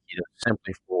still stay keto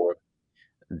simply for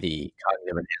the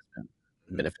cognitive enhancement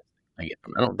benefits I get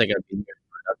from it. I don't think I'd be near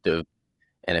as productive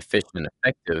and efficient and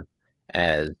effective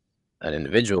as an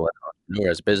individual, as an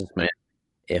entrepreneur, as a businessman,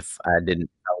 if I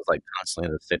was like constantly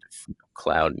in the state of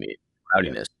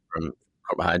cloudiness from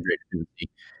carbohydrate dependency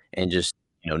and just,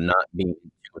 not being in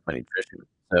tune with my nutrition.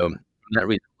 So for that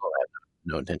reason, alone, I have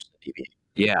no intention of deviating.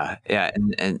 Yeah.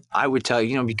 And I would tell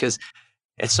you, because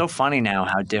it's so funny now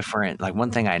how different, like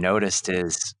one thing I noticed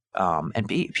is, and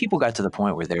people got to the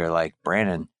point where they were like,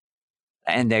 Brandon,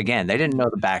 and again, they didn't know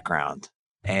the background.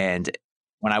 And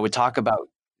when I would talk about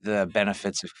the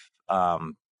benefits of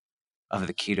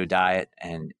the keto diet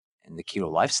and the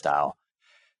keto lifestyle,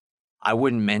 I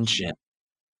wouldn't mention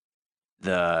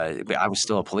I was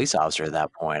still a police officer at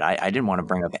that point. I didn't want to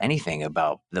bring up anything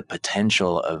about the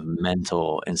potential of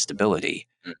mental instability,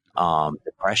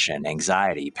 depression,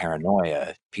 anxiety,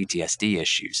 paranoia, PTSD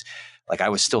issues. Like I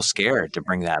was still scared to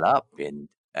bring that up. And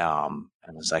I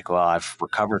was like, well, I've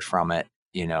recovered from it,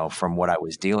 from what I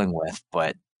was dealing with,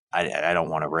 but I don't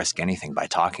want to risk anything by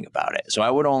talking about it. So I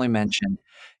would only mention,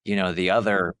 the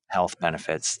other health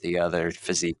benefits, the other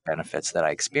physique benefits that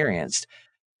I experienced.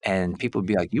 And people would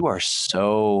be like, you are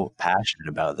so passionate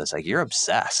about this. Like you're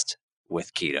obsessed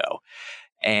with keto.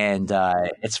 And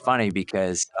it's funny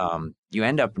because you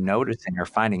end up noticing or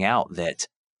finding out that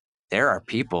there are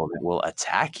people that will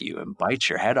attack you and bite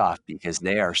your head off because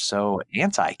they are so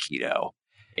anti-keto.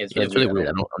 It's really weird.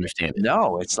 I don't understand it.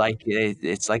 No, it's like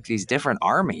these different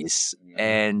armies.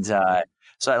 And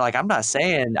so like I'm not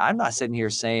sitting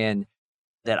here saying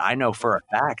that I know for a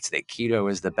fact that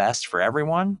keto is the best for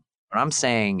everyone, but I'm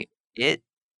saying it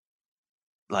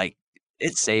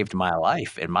saved my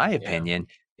life, in my opinion.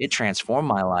 It transformed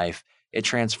my life. It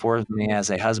transformed me as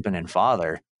a husband and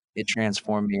father. It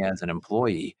transformed me as an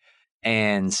employee.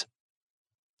 And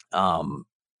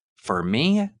for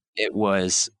me, it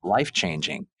was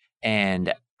life-changing.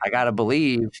 And I got to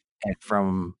believe, and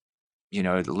from,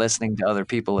 listening to other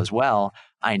people as well,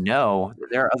 I know that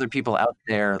there are other people out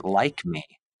there like me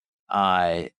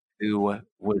uh, who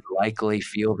would likely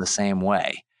feel the same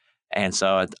way. And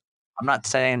so I'm not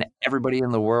saying everybody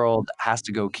in the world has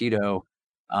to go keto,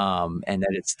 and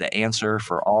that it's the answer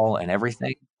for all and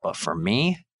everything. But for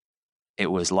me, it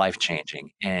was life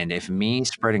changing. And if me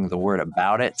spreading the word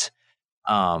about it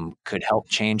could help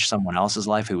change someone else's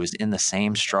life who was in the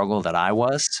same struggle that I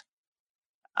was,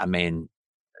 I mean,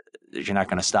 you're not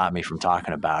going to stop me from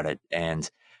talking about it. And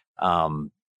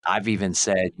I've even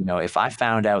said, if I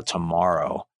found out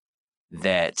tomorrow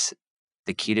that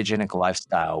the ketogenic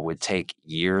lifestyle would take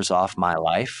years off my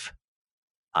life,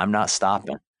 I'm not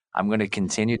stopping. I'm going to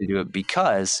continue to do it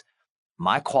because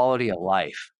my quality of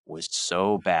life was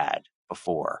so bad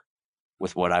before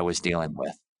with what I was dealing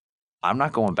with. I'm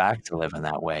not going back to living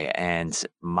that way. And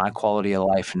my quality of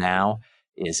life now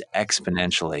is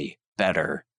exponentially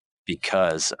better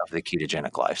because of the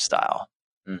ketogenic lifestyle.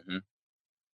 Mm-hmm.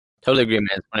 Totally agree, man.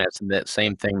 It's funny. I said that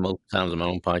same thing multiple times on my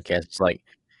own podcast. It's like,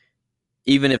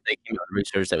 even if they came out with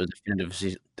research that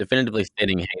was definitively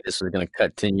stating, hey, this is going to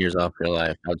cut 10 years off your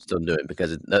life, I would still do it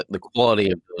because the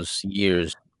quality of those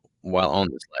years while on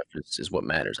this life is what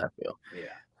matters, I feel.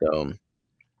 Yeah. So,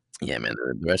 yeah, man,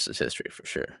 the rest is history for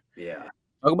sure. Yeah.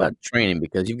 Talk about training,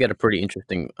 because you've got a pretty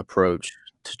interesting approach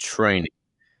to training.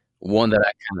 One that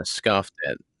I kind of scoffed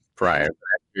at prior,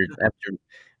 but after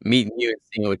meeting you and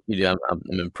seeing what you do, I'm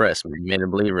impressed. You made a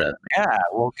believer out of me. Yeah.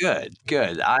 Well, good.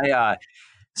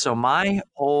 So my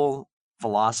whole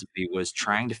philosophy was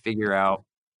trying to figure out,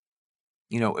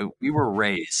 we were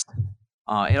raised.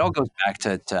 It all goes back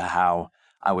to how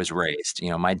I was raised.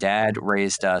 My dad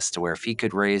raised us to where if he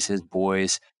could raise his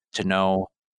boys to know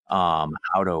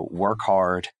how to work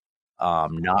hard,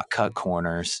 not cut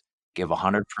corners, give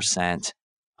 100%,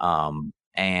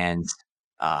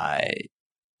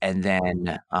 and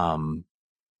then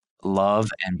love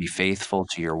and be faithful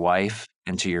to your wife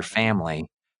and to your family,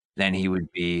 then he would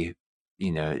be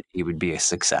a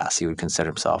success. He would consider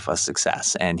himself a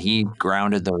success. And he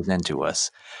grounded those into us.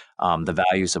 The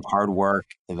values of hard work,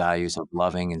 the values of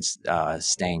loving and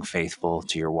staying faithful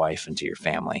to your wife and to your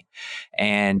family.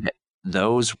 And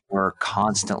those were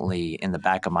constantly in the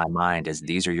back of my mind as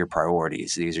these are your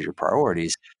priorities. These are your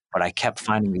priorities. But I kept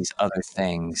finding these other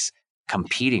things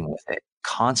competing with it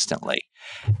constantly.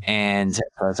 And so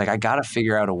I was like, I got to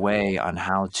figure out a way on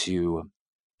how to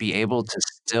be able to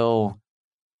still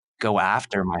go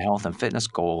after my health and fitness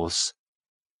goals,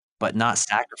 but not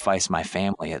sacrifice my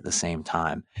family at the same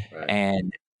time. Right.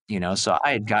 And, so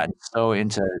I had gotten so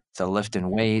into lifting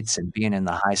weights and being in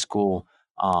the high school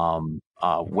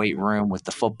weight room with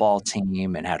the football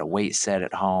team and had a weight set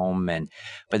at home.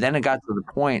 But then it got to the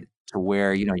point to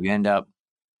where, you end up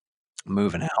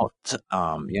moving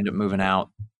out.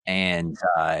 And,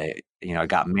 I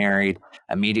got married,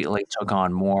 immediately took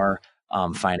on more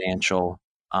financial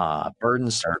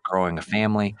burdens, started growing a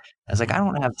family. I was like, I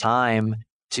don't have time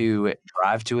to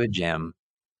drive to a gym,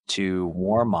 to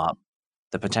warm up,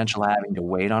 the potential of having to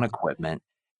wait on equipment,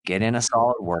 get in a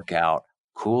solid workout,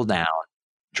 cool down,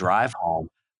 drive home.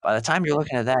 By the time you're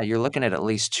looking at that, you're looking at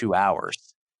least 2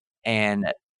 hours.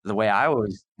 And the way I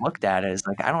always looked at it is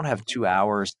like, I don't have 2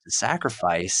 hours to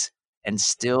sacrifice and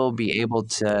still be able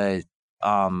to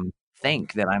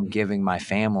think that I'm giving my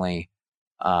family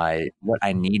what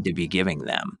I need to be giving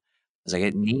them. It's like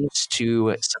it needs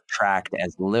to subtract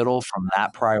as little from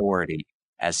that priority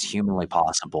as humanly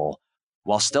possible,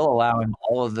 while still allowing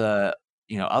all of the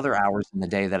other hours in the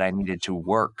day that I needed to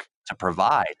work to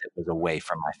provide that was away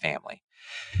from my family.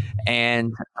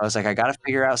 And I was like, I got to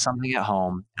figure out something at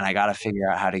home, and I got to figure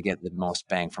out how to get the most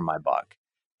bang for my buck.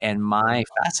 And my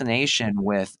fascination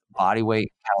with bodyweight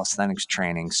calisthenics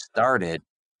training started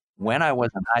when I was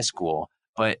in high school,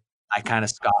 but I kind of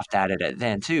scoffed at it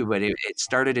then too. But it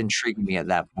started intriguing me at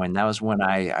that point. That was when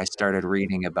I started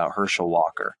reading about Herschel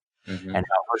Walker Mm-hmm. and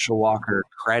how Herschel Walker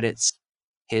credits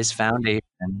his foundation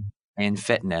in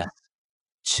fitness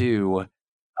to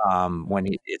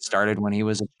it started when he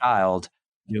was a child,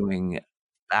 doing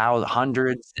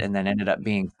hundreds and then ended up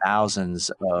being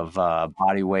thousands of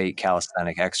body weight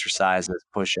calisthenic exercises,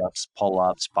 push-ups,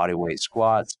 pull-ups, body weight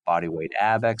squats, body weight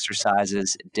ab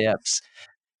exercises, dips,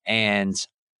 and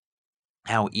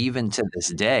how even to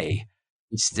this day,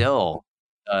 he still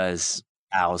does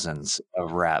thousands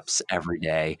of reps every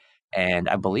day. And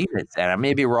I believe and I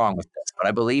may be wrong with this, but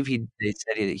I believe they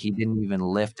said he didn't even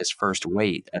lift his first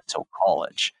weight until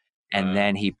college. And Wow.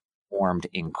 then he performed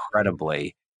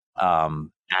incredibly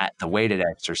at the weighted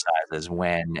exercises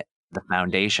when the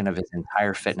foundation of his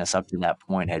entire fitness up to that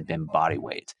point had been body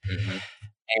weight. Mm-hmm.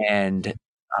 And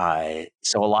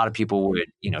so a lot of people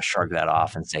would, shrug that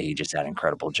off and say he just had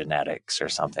incredible genetics or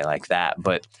something like that.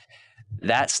 But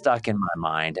that stuck in my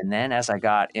mind. And then as I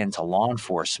got into law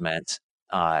enforcement,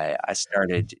 I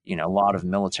started, a lot of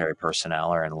military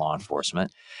personnel are in law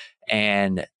enforcement.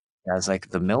 And I was like,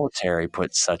 the military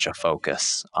puts such a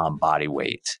focus on body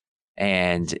weight.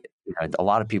 And a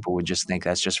lot of people would just think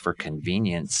that's just for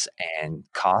convenience and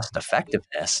cost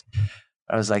effectiveness.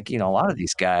 I was like, a lot of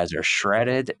these guys are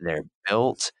shredded, they're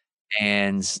built,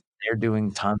 and they're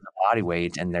doing tons of body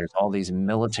weight, and there's all these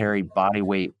military body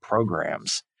weight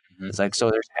programs. Mm-hmm. It's like, so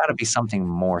there's got to be something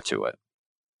more to it.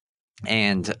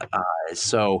 And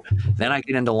so then I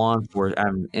get into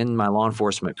I'm in my law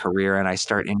enforcement career, and I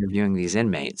start interviewing these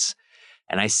inmates.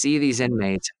 And I see these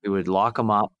inmates who would lock them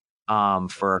up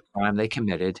for a crime they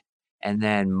committed, and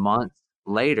then months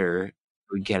later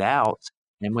would get out.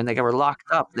 And when they were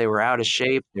locked up, they were out of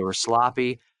shape, they were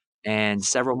sloppy, and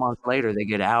several months later they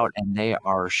get out and they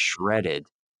are shredded.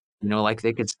 Like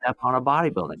they could step on a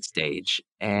bodybuilding stage.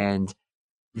 And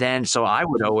then so I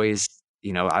would always,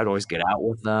 I'd always get out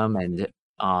with them, and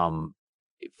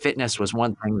fitness was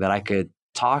one thing that I could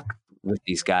talk with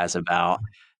these guys about,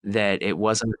 that it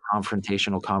wasn't a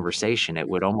confrontational conversation. It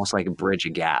would almost like bridge a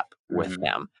gap with Mm-hmm.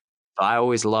 them. So I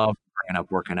always loved bringing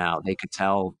up working out. They could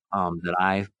tell that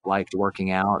I liked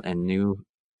working out and knew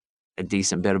a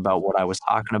decent bit about what I was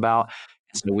talking about.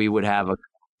 And so we would have a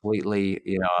completely,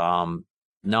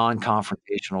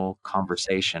 non-confrontational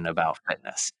conversation about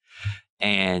fitness.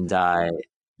 And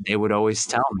they would always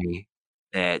tell me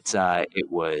that it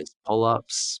was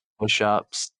pull-ups,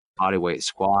 push-ups, bodyweight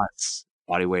squats,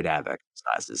 bodyweight ab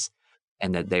exercises,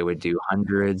 and that they would do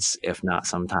hundreds, if not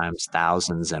sometimes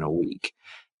thousands in a week.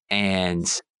 And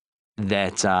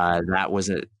that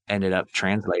ended up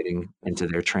translating into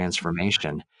their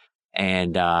transformation.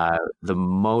 And the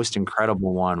most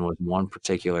incredible one was one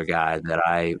particular guy that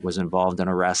I was involved in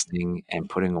arresting and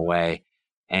putting away.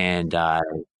 And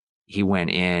he went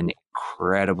in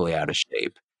incredibly out of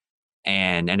shape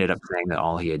and ended up saying that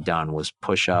all he had done was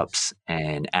push-ups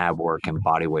and ab work and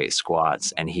bodyweight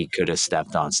squats, and he could have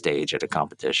stepped on stage at a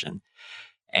competition.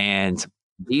 And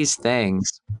these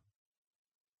things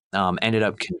ended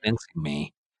up convincing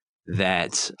me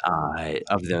that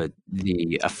of the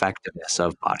effectiveness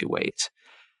of body weight.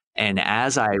 And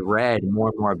as I read more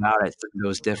and more about it through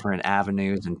those different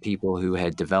avenues and people who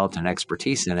had developed an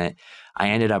expertise in it, I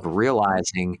ended up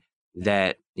realizing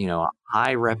that,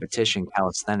 high repetition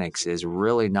calisthenics is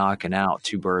really knocking out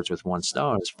two birds with one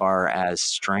stone as far as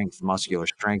strength, muscular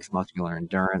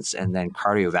endurance, and then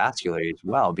cardiovascular as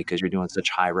well, because you're doing such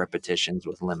high repetitions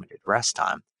with limited rest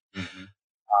time. Mm-hmm.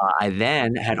 I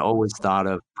then had always thought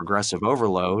of progressive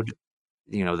overload,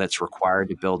 that's required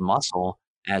to build muscle,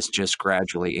 as just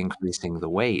gradually increasing the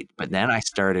weight. But then I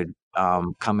started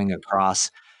coming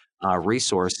across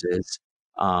resources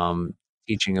um,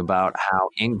 teaching about how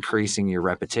increasing your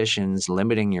repetitions,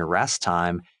 limiting your rest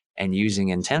time, and using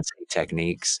intensity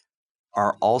techniques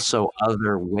are also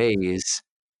other ways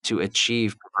to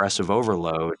achieve progressive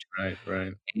overload. Right,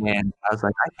 right. And I was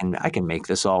like, I can make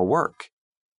this all work.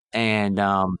 And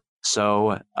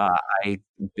so I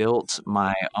built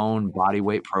my own body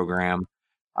weight program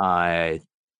uh,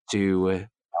 to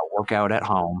work out at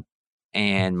home.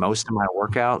 And most of my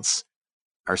workouts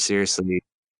are seriously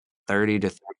 30 to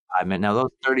 35 minutes. Now,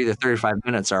 those 30 to 35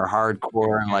 minutes are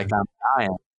hardcore, like I'm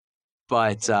dying,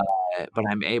 but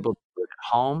I'm able to do it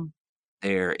at home.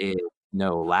 There is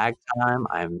no lag time.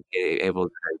 I'm able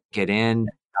to get in,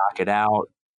 knock it out,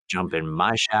 jump in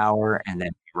my shower, and then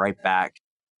be right back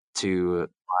to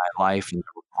my life and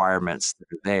the requirements that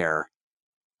are there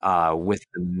with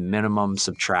the minimum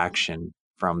subtraction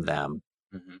from them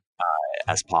Mm-hmm.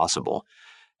 as possible.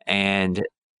 And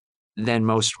then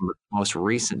most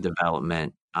recent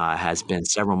development has been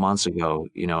several months ago.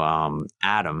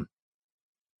 Adam,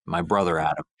 my brother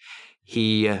Adam,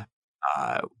 he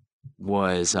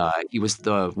was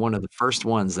the one of the first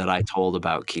ones that I told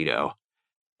about keto,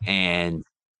 and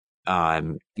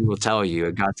he will tell you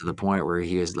it got to the point where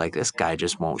he was like, "This guy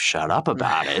just won't shut up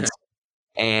about it."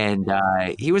 And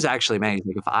he was actually amazing.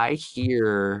 Like, if I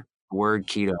hear the word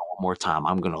keto one more time,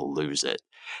 I'm gonna lose it.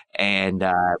 And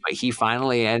but he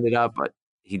finally ended up, but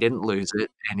he didn't lose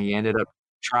it, and he ended up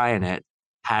trying it,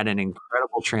 had an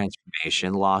incredible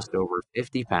transformation, lost over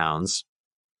 50 pounds,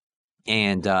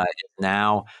 and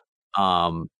now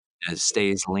um,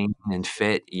 stays lean and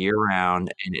fit year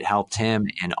round, and it helped him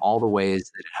in all the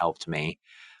ways that it helped me.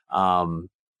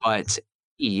 But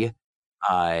he,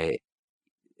 uh,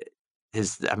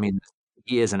 I mean,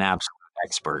 he is an absolute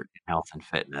expert in health and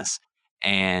fitness,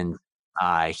 and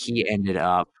he ended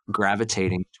up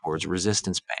gravitating towards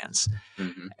resistance bands.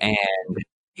 Mm-hmm. And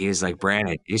he's like,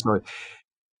 Brandon, he's like,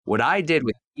 what I did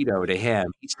with keto to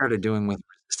him, he started doing with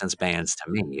resistance bands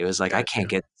to me. It was like, I can't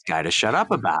get this guy to shut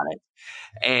up about it.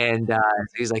 And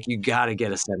he's like, you got to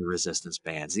get a set of resistance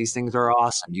bands. These things are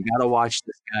awesome. You got to watch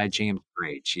this guy, James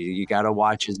Rage. You got to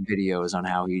watch his videos on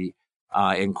how he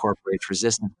incorporates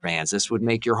resistance bands. This would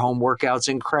make your home workouts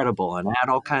incredible and add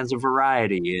all kinds of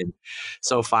variety. And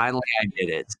so finally I did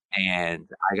it. And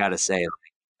I got to say,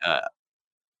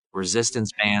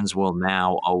 resistance bands will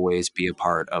now always be a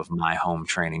part of my home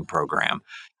training program.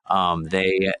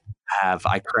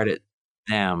 I credit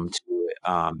them to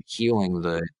healing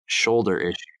the shoulder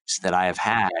issues that I have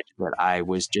had, that I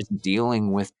was just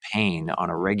dealing with pain on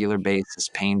a regular basis,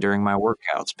 pain during my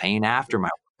workouts, pain after my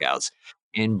workouts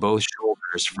in both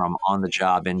shoulders from on the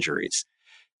job injuries.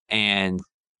 And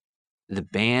the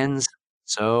bands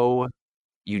so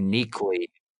uniquely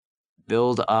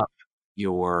build up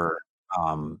your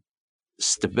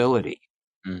stability,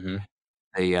 Mm-hmm.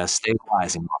 the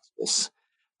stabilizing muscles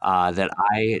that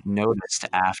I noticed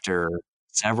after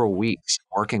several weeks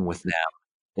working with them,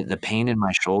 that the pain in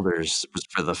my shoulders was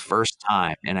for the first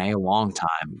time in a long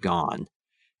time gone.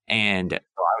 And so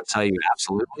I would tell you,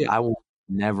 absolutely, I will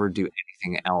never do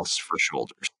anything else for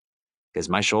shoulders, because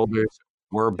my shoulders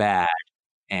were bad,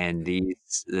 and these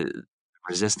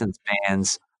resistance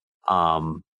bands,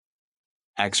 um,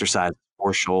 exercise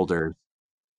for shoulders,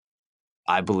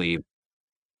 I believe,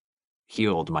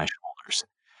 healed my shoulders.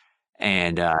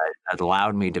 And it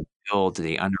allowed me to build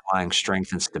the underlying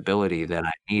strength and stability that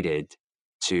I needed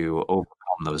to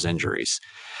overcome those injuries.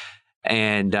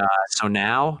 And so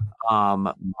now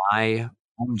my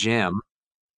home gym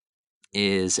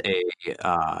is a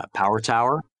power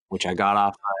tower, which I got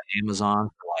off Amazon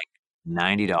for like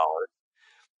 $90.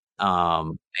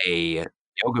 A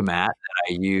yoga mat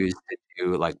that I use to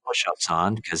do like push-ups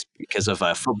on, because of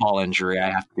a football injury, I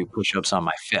have to do push-ups on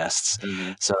my fists.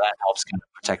 Mm-hmm. So that helps kind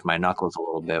of protect my knuckles a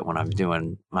little bit when I'm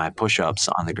doing my push-ups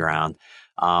on the ground.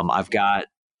 I've got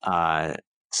a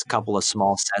couple of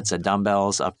small sets of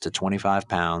dumbbells up to 25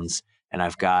 pounds, and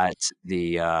I've got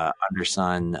the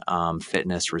Undersun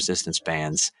Fitness resistance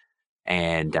bands,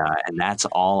 and that's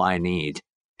all I need.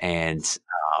 And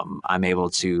I'm able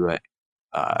to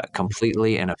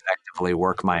completely and effectively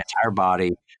work my entire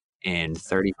body in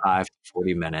 35 to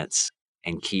 40 minutes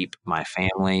and keep my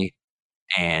family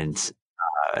and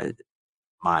uh,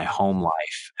 my home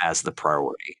life as the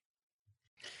priority.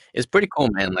 It's pretty cool,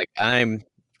 man. Like I'm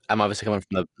obviously coming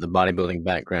from the bodybuilding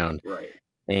background, Right.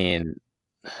 and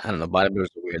I don't know,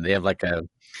 bodybuilders are weird. They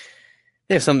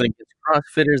have something against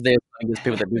CrossFitters. They have something against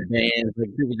people that do bands.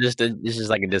 Like people just it's just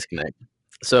like a disconnect.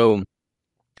 So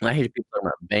when I hear people talking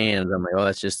about bands, I'm like, oh,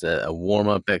 that's just a warm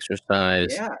up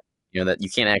exercise. Yeah. You know, that you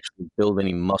can't actually build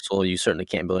any muscle. You certainly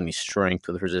can't build any strength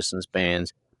with resistance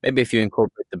bands. Maybe if you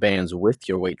incorporate the bands with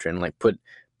your weight training, like put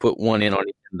one in on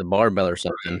each end of the barbell or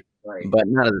something, Right. but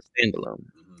not as a standalone.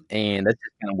 Mhm. And that's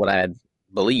just kind of what I had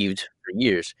believed for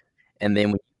years. And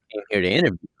then when you came here to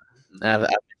interview, I've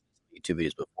seen YouTube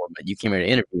videos before, but you came here to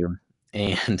interview,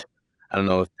 and I don't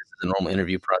know if this is a normal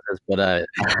interview process, but I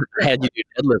had you do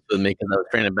deadlifts with me because I was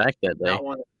training back that day. Not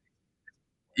one of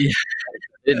Yeah,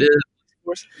 it is.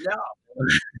 no.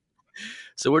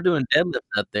 So we're doing deadlifts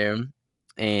out there,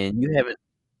 and you haven't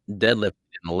deadlifted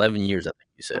in 11 years, I think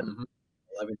you said. Mhm.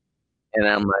 11. And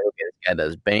I'm like, okay, this guy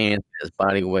does bands, he does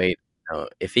body weight.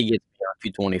 If he gets me on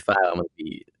 225, I'm gonna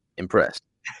be impressed.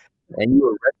 And you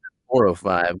were repping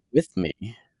 405 with me,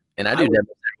 and I I do was deadlifts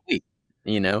every week,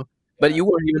 you know. But Yeah. you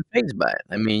weren't even phased by it.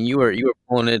 I mean, you were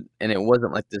pulling it, and it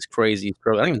wasn't like this crazy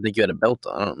struggle. I don't even think you had a belt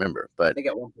on. I don't remember, I but think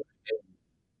at one point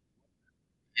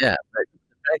yeah. But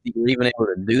the fact that you were even able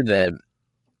to do that,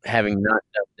 having not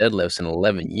done deadlifts in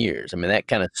 11 years, I mean, that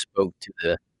kind of spoke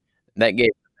to that gave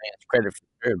the fans credit for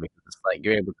sure because it's like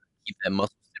you're able to keep that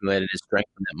muscle stimulated, and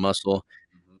strengthen that muscle,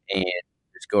 Mhm. and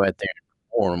just go out there and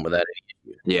perform without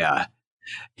any issue. Yeah.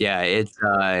 Yeah,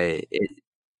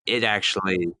 it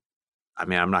actually, I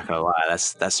mean, I'm not gonna lie,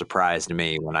 that surprised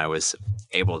me when I was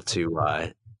able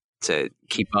to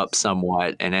keep up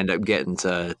somewhat and end up getting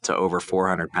to over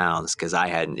 400 pounds because I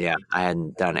hadn't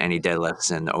done any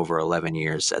deadlifts in over 11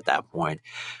 years at that point.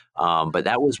 But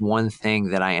that was one thing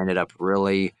that I ended up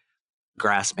really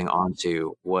grasping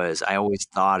onto was I always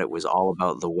thought it was all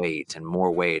about the weight and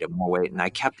more weight and more weight, and I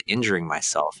kept injuring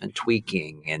myself and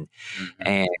tweaking Mhm.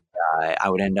 and I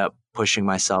would end up pushing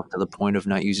myself to the point of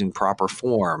not using proper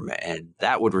form, and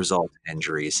that would result in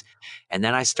injuries. And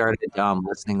then I started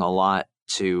listening a lot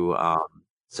to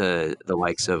the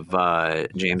likes of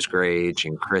James Grage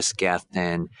and Chris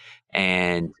Gethin,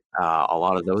 and a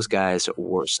lot of those guys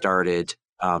were started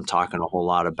talking a whole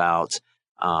lot about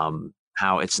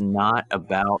how it's not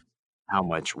about how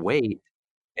much weight,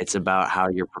 it's about how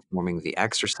you're performing the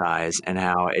exercise and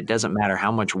how it doesn't matter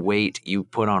how much weight you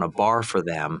put on a bar for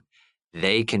them,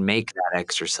 they can make that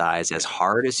exercise as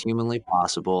hard as humanly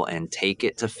possible and take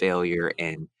it to failure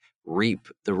and reap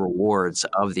the rewards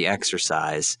of the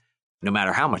exercise no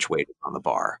matter how much weight is on the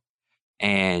bar.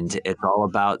 And it's all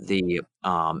about the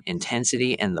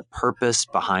intensity and the purpose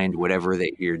behind whatever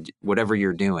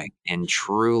you're doing and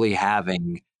truly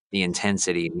having the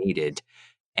intensity needed.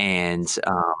 And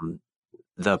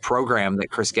the program that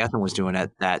Chris Gethin was doing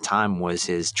at that time was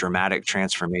his dramatic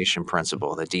transformation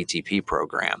principle, the DTP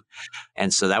program.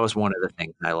 And so that was one of the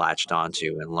things I latched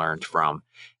onto and learned from.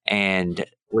 And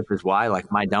which is why,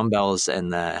 like, my dumbbells in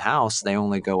the house, they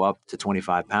only go up to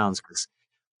 25 pounds because,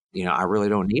 I really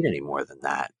don't need any more than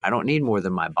that. I don't need more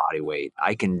than my body weight.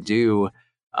 I can do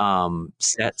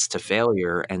sets to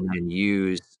failure and then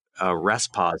use a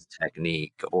rest pause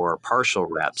technique or partial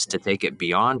reps to take it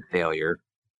beyond failure.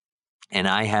 And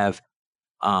I have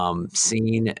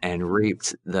seen and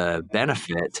reaped the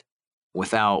benefit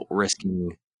without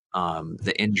risking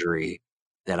the injury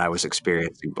that I was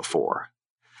experiencing before.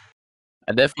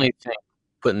 I definitely think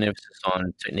putting emphasis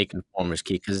on technique and form is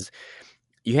key because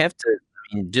you have to,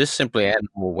 I mean, just simply adding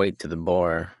more weight to the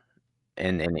bar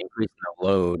and increasing the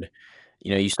load,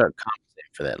 you start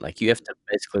compensating for that. Like, you have to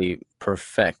basically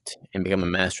perfect and become a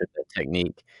master of that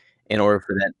technique in order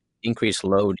for that increased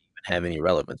load to even have any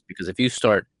relevance. Because if you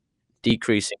start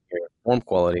decreasing your form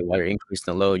quality while you're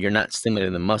increasing the load, you're not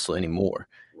stimulating the muscle anymore.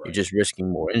 You're Right. just risking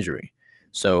more injury.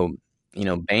 So,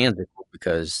 bands are cool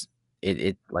because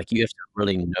it like you have to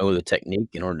really know the technique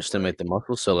in order to stimulate the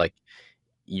muscle. So like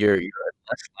you're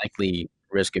less likely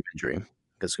risk of injury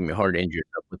because it's gonna be hard to injure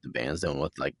yourself with the bands than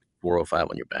with like 405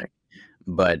 on your back.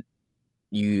 But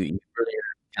you really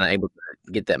are kind of able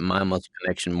to get that mind muscle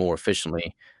connection more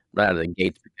efficiently right out of the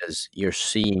gates because you're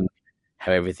seeing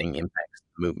how everything impacts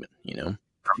the movement.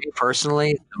 For me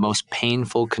personally, the most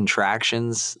painful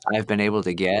contractions I've been able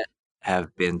to get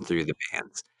have been through the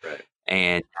bands. Right.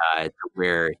 And to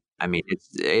where, I mean,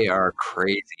 they are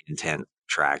crazy intense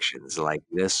contractions. Like,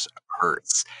 this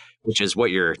hurts, which is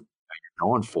what you're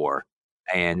going for,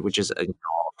 and which is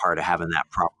all part of having that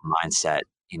proper mindset,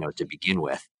 to begin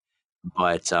with.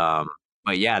 But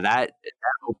yeah, that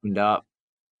opened up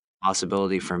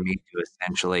possibility for me to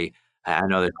essentially I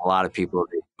know there's a lot of people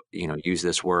that, use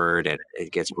this word and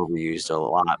it gets overused a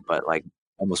lot, but like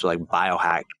almost like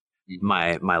biohack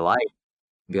my life.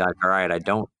 Be like, all right, I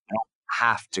don't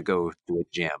have to go to a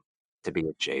gym to be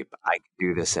in shape. I can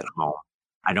do this at home.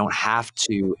 I don't have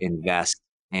to invest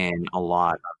in a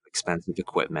lot of expensive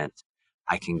equipment.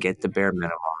 I can get the bare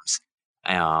minimums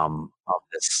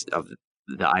of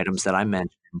the items that I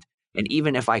mentioned. And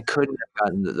even if I couldn't have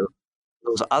gotten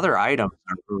those other items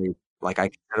are really, like, I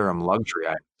consider them luxury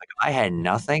items. Like, if I had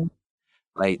nothing,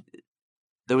 like,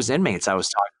 those inmates I was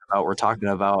talking about were talking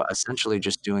about essentially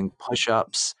just doing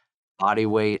push-ups, body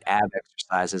weight ab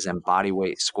exercises, and body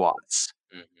weight squats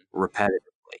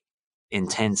repetitively,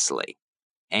 intensely,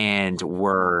 and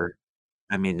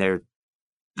they're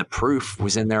the proof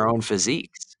was in their own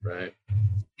physiques. Right.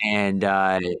 And,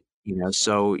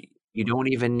 so you don't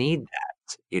even need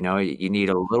that. You need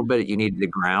a little bit, you need the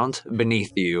ground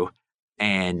beneath you,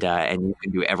 and you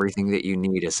can do everything that you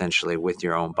need essentially with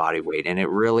your own body weight. And it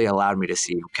really allowed me to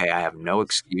see, okay, I have no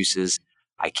excuses.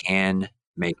 I can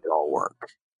make it all work.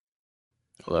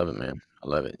 I love it, man. I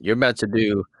love it. You're about to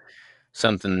do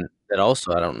something that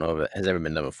also I don't know if it has ever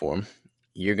been done before.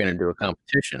 You're gonna do a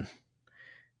competition,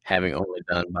 having only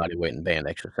done body weight and band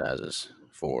exercises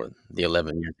for the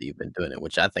 11 years that you've been doing it,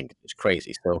 which I think is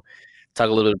crazy. So talk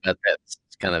a little bit about that. It's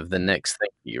kind of the next thing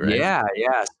for you, right? Yeah,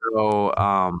 yeah.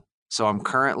 So I'm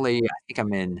currently, I think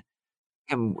I'm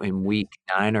in week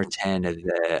 9 or 10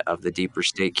 of the deeper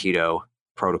state keto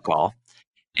protocol.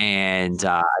 And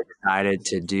I decided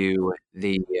to do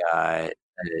the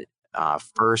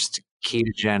first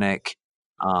ketogenic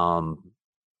um,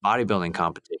 bodybuilding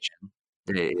competition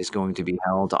that is going to be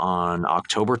held on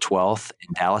October 12th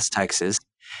in Dallas, Texas,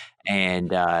 and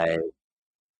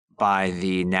by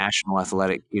the National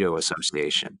Athletic Keto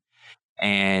Association.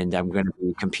 And I'm going to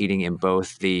be competing in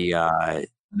both the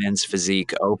men's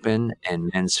physique open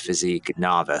and men's physique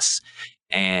novice.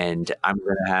 And I'm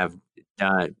going to have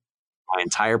done my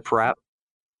entire prep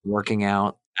working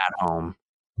out at home,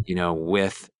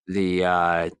 with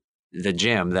the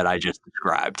gym that I just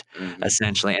described,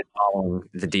 essentially, and following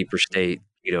the deeper state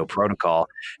protocol.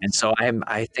 And so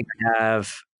I think I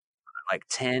have like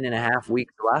 10 and a half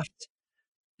weeks left.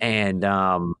 And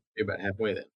You're about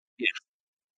halfway then. yeah,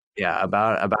 yeah,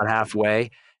 about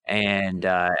halfway. And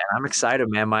I'm excited,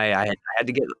 man. I had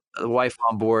to get the wife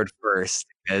on board first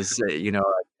because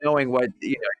knowing what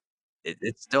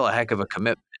it's still a heck of a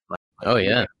commitment. Like, Oh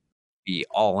yeah. be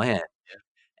all in.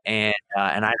 And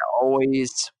I'd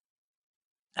always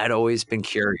been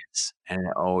curious and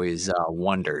always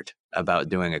wondered about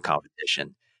doing a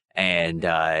competition. And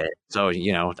so,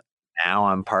 now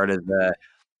I'm part of the,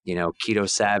 Keto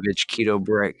Savage, Keto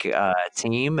Brick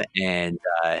team. And,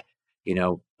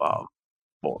 well,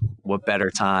 what better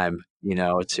time,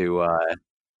 to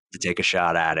take a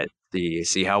shot at it,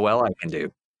 see how well I can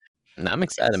do. And I'm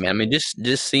excited, man. I mean,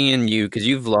 just seeing you because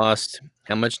you've lost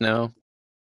how much now?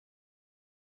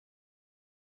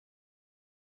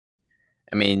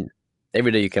 I mean,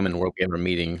 every day you come into work, we have a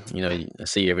meeting, I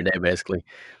see you every day basically.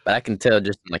 But I can tell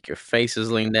just like your face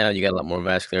is leaned out, you got a lot more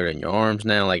vascular in your arms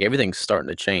now. Like everything's starting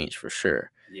to change for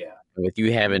sure. Yeah. With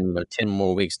you having 10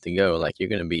 more weeks to go, like you're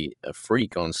gonna be a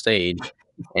freak on stage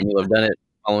and you'll have done it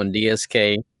following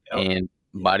DSK Yep. and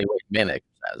body weight band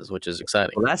exercises, which is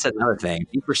exciting. Well, that's another thing.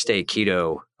 Deeper state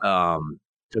keto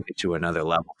took it to another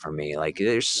level for me. Like,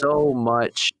 there's so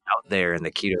much out there in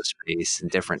the keto space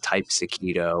and different types of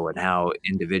keto and how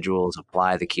individuals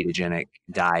apply the ketogenic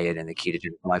diet and the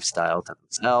ketogenic lifestyle to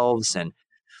themselves and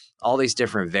all these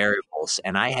different variables.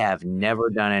 And I have never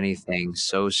done anything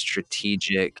so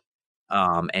strategic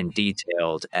and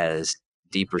detailed as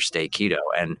deeper state keto.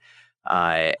 And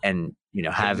I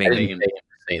having didn't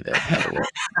say that,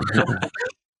 by the way.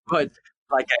 But,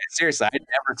 like, seriously, I'd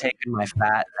never taken my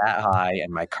fat that high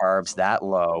and my carbs that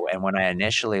low, and when I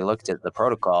initially looked at the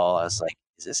protocol, I was like,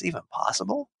 "Is this even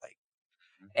possible?" Like,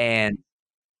 and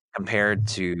compared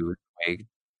to the way,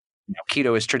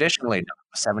 keto is traditionally done,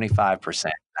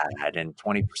 75% fat and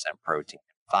 20% protein,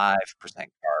 5%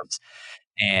 carbs,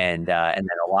 and then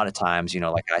a lot of times,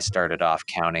 like I started off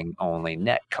counting only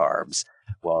net carbs.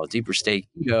 Well, deeper state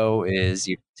keto is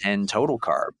 10 total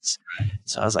carbs.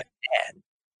 So I was like, man,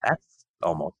 that's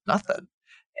almost nothing.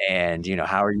 And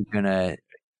how are you gonna?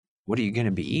 What are you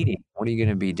gonna be eating? What are you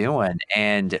gonna be doing?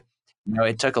 And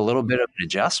it took a little bit of an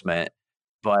adjustment,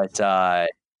 but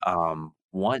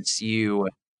once you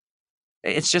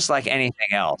it's just like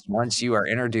anything else. Once you are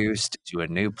introduced to a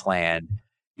new plan,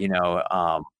 you know,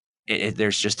 um,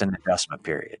 there's just an adjustment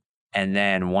period. And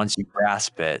then once you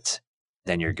grasp it,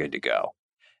 then you're good to go.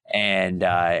 And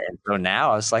so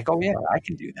now I was like, oh, yeah, I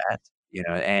can do that.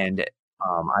 and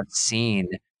I've seen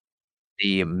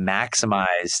the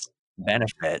maximized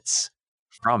benefits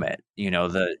from it.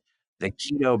 The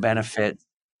keto benefits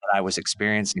that I was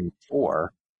experiencing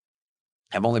before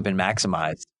have only been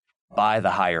maximized by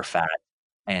the higher fat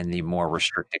and the more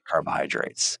restricted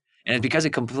carbohydrates. And it's because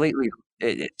it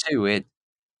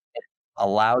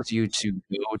allows you to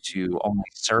go to only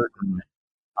certain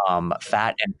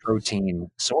fat and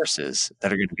protein sources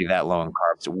that are going to be that low in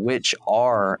carbs, which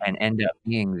are and end up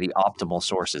being the optimal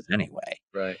sources anyway.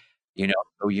 Right.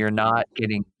 So you're not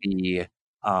getting the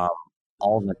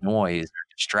all the noise or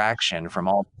distraction from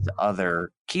all the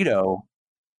other keto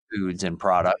foods and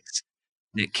products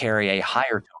that carry a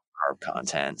higher total carb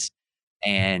content.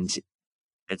 And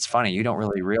it's funny, you don't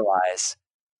really realize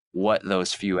what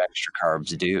those few extra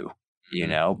carbs do,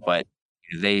 but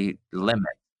they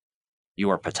limit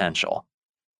your potential.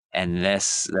 And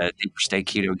the Deeper State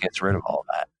Keto gets rid of all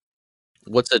that.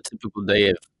 What's a typical day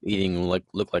of eating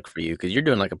look like for you? Because you're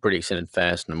doing like a pretty extended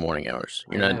fast in the morning hours.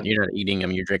 You're not eating. I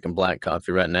mean, you're drinking black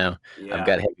coffee right now. Yeah. I've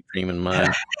got heavy cream in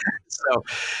mine. So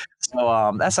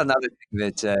that's another thing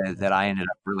that I ended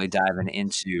up really diving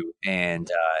into and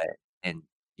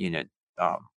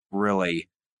really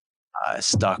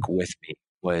stuck with me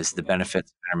was the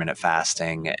benefits of intermittent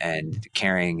fasting and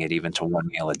carrying it even to one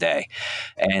meal a day.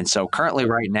 And so currently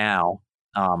right now,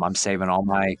 I'm saving all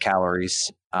my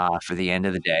calories for the end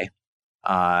of the day.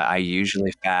 I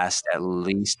usually fast at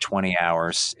least 20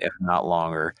 hours, if not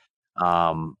longer.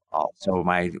 So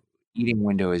my eating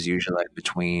window is usually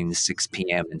between 6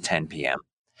 p.m. and 10 p.m.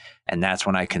 And that's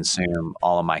when I consume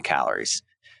all of my calories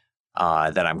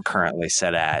that I'm currently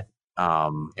set at.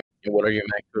 What are your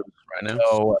macros right now?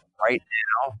 So right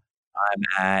now I'm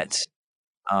at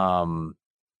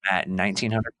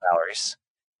 1,900 calories.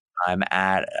 I'm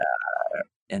at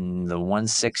in the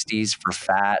 160s for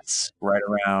fats, right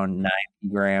around 90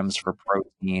 grams for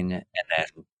protein, and then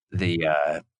the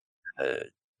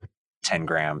 10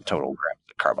 gram total grams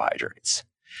of carbohydrates.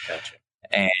 Gotcha.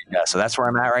 And so that's where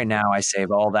I'm at right now. I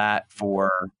save all that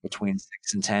for between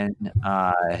 6 and 10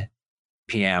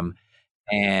 p.m.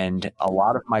 And a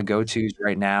lot of my go-tos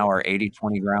right now are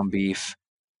 80-20 ground beef,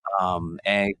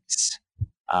 eggs.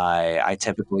 I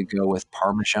typically go with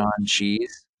Parmesan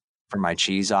cheese for my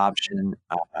cheese option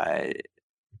a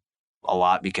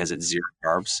lot because it's zero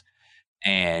carbs.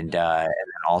 And then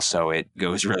also it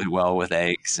goes really well with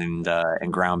eggs and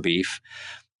ground beef.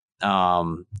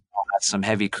 I'll have some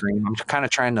heavy cream. I'm kind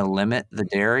of trying to limit the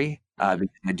dairy because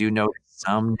I do notice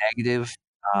some negative,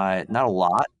 not a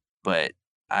lot, but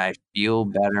I feel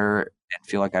better and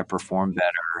feel like I perform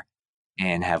better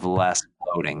and have less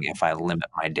bloating if I limit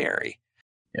my dairy.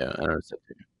 Yeah, I noticed that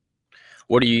too.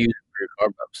 What do you use for your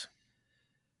carb ups?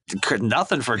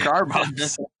 Nothing for carb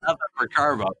ups. Nothing for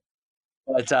carb ups.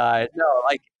 But no,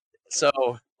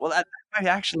 that might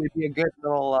actually be a good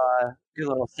little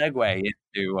segue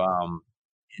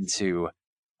into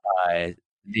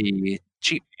the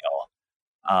cheat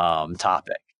meal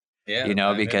topic.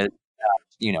 Yeah, because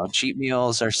cheat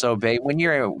meals are so big when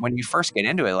you first get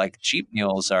into it. Like cheat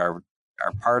meals are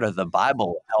part of the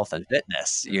Bible of health and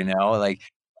fitness. Like when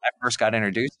I first got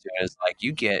introduced to it, it's like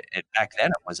you get it back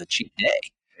then. It was a cheat day.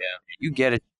 Yeah, you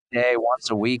get a day once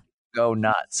a week. Go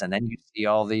nuts, and then you see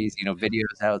all these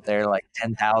videos out there like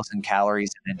 10,000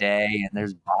 calories in a day, and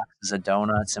there's boxes of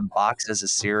donuts and boxes of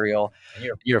cereal.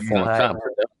 You're a former cop.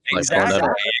 Exactly.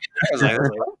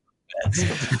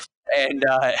 And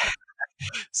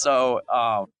so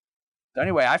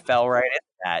anyway, I fell right into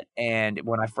that, and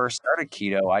when I first started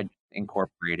keto, I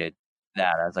incorporated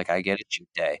that. I was like, I get a cheat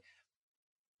day.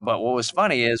 But what was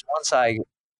funny is once I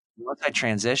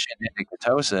transitioned into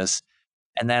ketosis,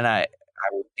 and then I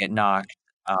would get knocked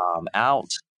out.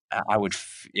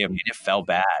 It felt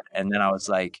bad. And then I was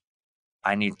like,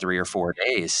 I need 3 or 4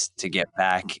 days to get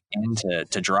back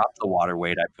to drop the water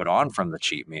weight I put on from the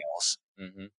cheat meals,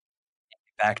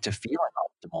 back to feeling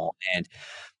optimal. And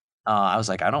I was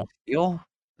like, I don't feel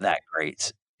that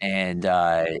great. And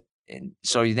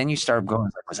so then you start going,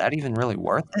 like, was that even really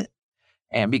worth it?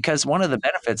 And because one of the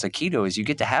benefits of keto is you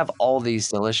get to have all these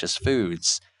delicious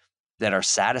foods that are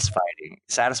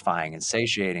satisfying and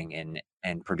satiating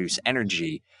and produce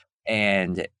energy.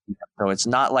 And so it's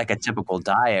not like a typical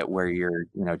diet where you're,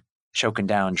 choking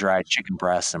down dried chicken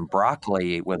breasts and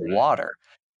broccoli with water.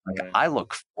 Like I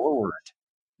look forward to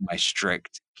my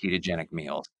strict ketogenic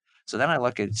meals. So then I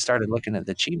started looking at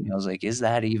the cheat meals, like, is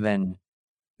that even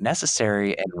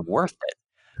necessary and worth it?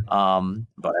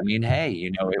 But I mean, hey,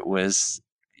 it was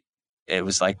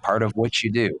like part of what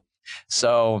you do.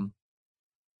 So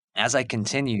as I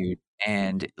continued,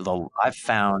 and I've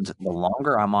found the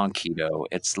longer I'm on keto,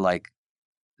 it's like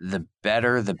the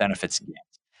better the benefits get.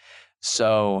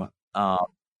 So,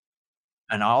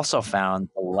 and I also found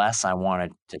the less I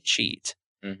wanted to cheat,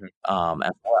 as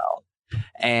well.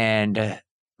 And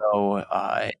so,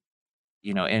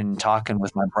 in talking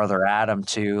with my brother Adam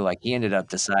too, like he ended up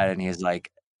deciding, he's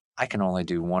like, I can only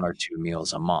do 1 or 2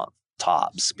 meals a month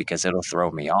tops because it'll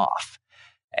throw me off.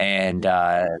 And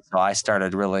so I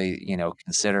started really,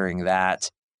 considering that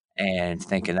and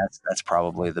thinking that's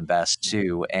probably the best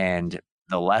too. And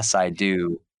the less I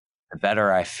do, the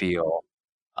better I feel.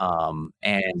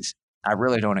 And I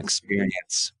really don't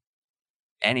experience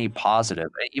any positive,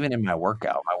 even in my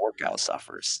workout. My workout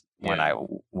suffers when I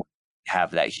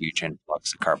have that huge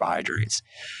influx of carbohydrates.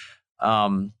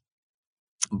 But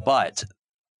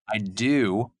I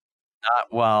do not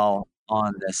well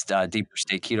on this deeper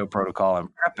state keto protocol and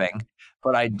prepping,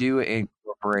 but I do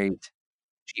incorporate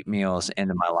cheat meals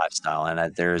into my lifestyle,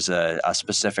 and there's a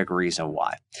specific reason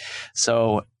why.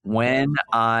 So when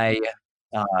I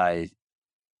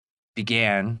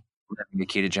began living a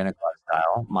ketogenic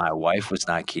lifestyle, my wife was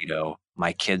not keto,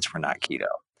 my kids were not keto.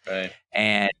 Right.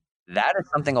 And that is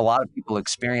something a lot of people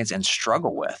experience and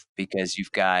struggle with, because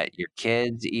you've got your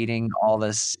kids eating all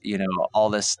this, all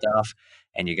this stuff,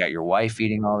 and you got your wife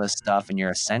eating all this stuff, and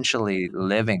you're essentially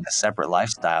living a separate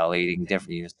lifestyle, eating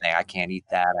different. You say, I can't eat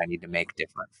that. I need to make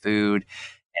different food,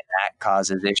 and that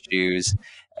causes issues.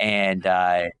 And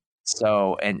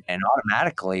so, and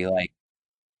automatically, like,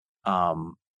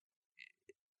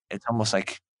 it's almost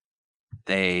like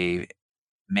they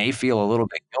may feel a little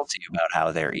bit guilty about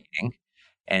how they're eating.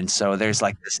 And so there's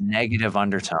like this negative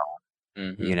undertone,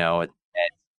 that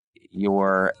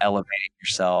you're elevating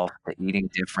yourself to eating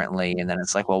differently. And then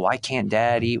it's like, well, why can't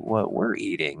dad eat what we're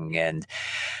eating?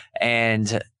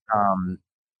 And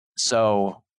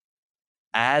so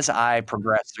as I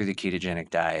progressed through the ketogenic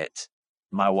diet,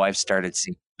 my wife started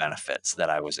seeing benefits that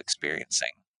I was experiencing.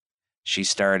 She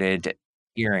started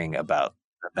hearing about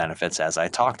the benefits as I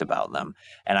talked about them.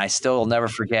 And I still will never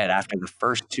forget, after the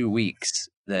first 2 weeks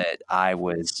that I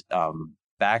was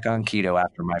back on keto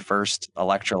after my first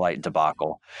electrolyte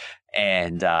debacle,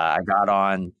 and I got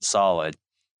on solid,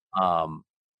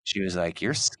 she was like,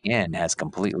 your skin has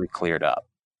completely cleared up.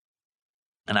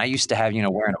 And I used to have,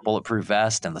 wearing a bulletproof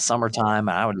vest in the summertime,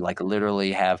 and I would like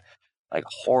literally have like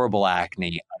horrible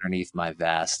acne underneath my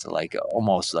vest, like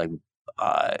almost like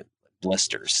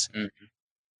blisters.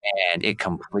 And it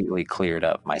completely cleared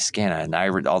up my skin. And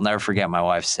I'll never forget, my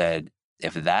wife said,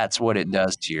 if that's what it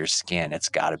does to your skin, it's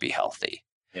got to be healthy.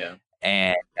 Yeah.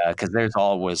 And because there's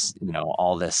always,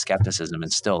 all this skepticism,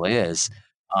 and still is,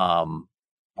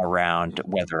 around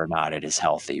whether or not it is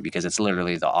healthy, because it's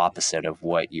literally the opposite of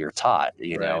what you're taught,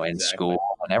 in school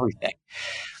and everything.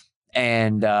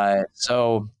 And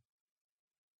so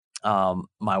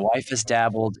my wife has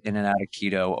dabbled in and out of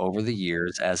keto over the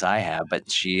years, as I have,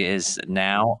 but she is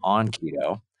now on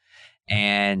keto.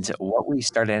 And what we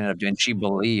ended up doing, she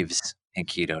believes in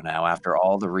keto now after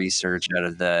all the research out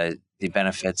of the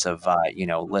benefits of,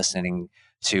 listening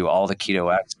to all the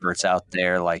keto experts out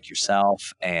there like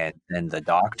yourself, and then the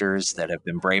doctors that have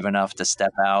been brave enough to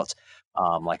step out,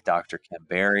 like Dr. Kim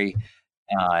Berry.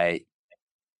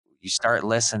 You start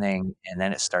listening, and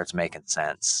then it starts making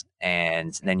sense.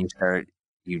 And then you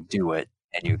do it,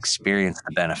 and you experience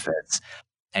the benefits,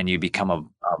 and you become a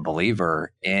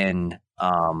believer in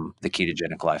the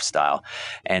ketogenic lifestyle.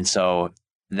 And so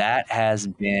that has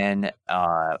been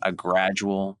a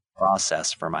gradual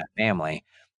process for my family.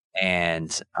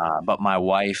 And but my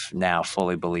wife now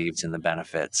fully believes in the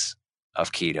benefits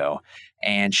of keto,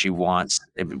 and she wants,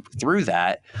 through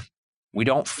that, we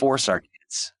don't force our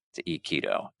kids to eat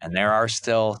keto, and there are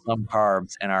still some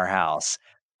carbs in our house.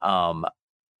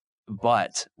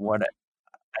 But what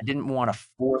I didn't want to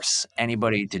force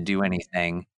anybody to do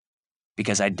anything,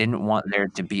 because I didn't want there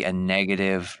to be a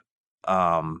negative,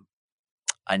 I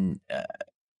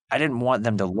didn't want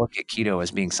them to look at keto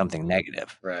as being something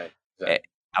negative. Right. Exactly.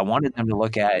 I wanted them to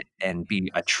look at it and be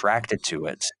attracted to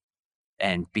it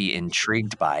and be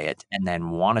intrigued by it, and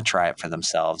then want to try it for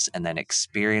themselves, and then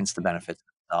experience the benefits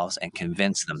themselves and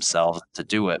convince themselves to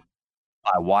do it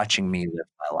by watching me live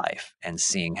my life and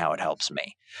seeing how it helps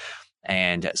me.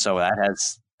 And so that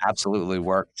has absolutely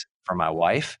worked for my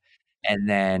wife. And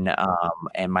then,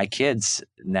 and my kids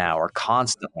now are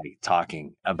constantly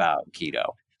talking about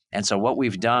keto. And so what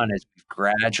we've done is we've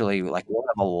gradually, like, we'll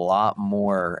have a lot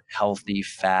more healthy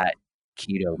fat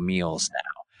keto meals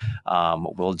now.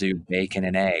 We'll do bacon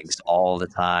and eggs all the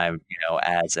time,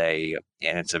 and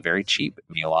it's a very cheap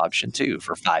meal option too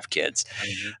for 5 kids.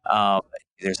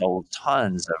 There's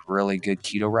tons of really good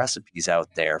keto recipes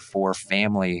out there for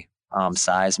family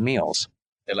size meals.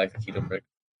 They like the Keto Brick.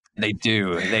 They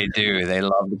do. They do. They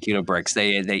love the Keto Bricks.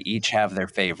 They each have their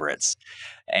favorites,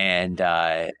 and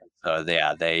so they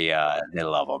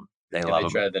love them. They Have love they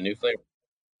them. tried the new flavor?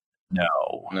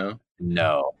 No,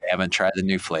 No? they haven't tried the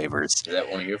new flavors. Is that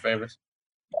one of your favorites?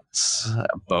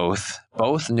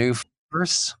 Both new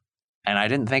flavors, and I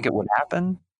didn't think it would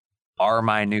happen, are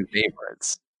my new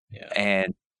favorites. Yeah.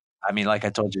 And I mean, like I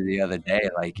told you the other day,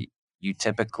 like you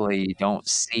typically don't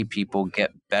see people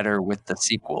get better with the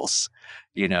sequels,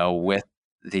 with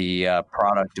the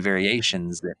product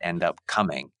variations that end up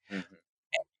coming. Mm-hmm.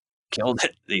 Killed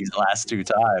it these last two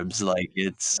times. Like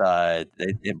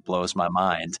it blows my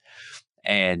mind.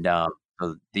 And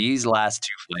so these last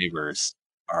two flavors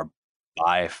are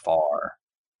by far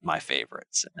my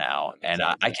favorites now, and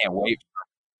I can't wait.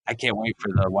 I can't wait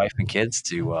for the wife and kids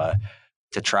to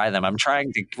try them. I'm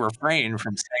trying to refrain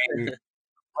from saying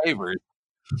flavors.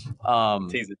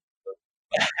 Tease it.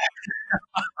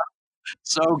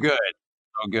 So good,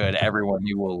 so good. Everyone,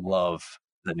 you will love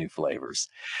the new flavors.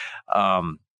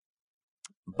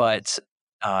 But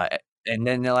and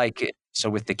then so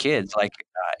with the kids,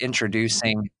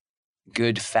 introducing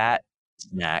good fat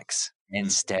snacks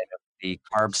instead of the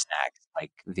carb snacks,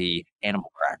 like the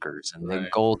animal crackers and the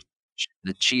gold,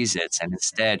 the Cheez-Its, and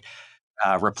instead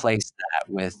replace that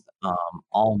with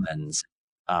almonds,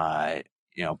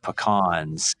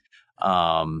 pecans,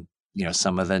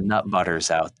 some of the nut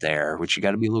butters out there, which you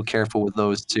got to be a little careful with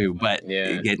those too. But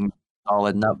getting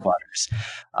solid nut butters,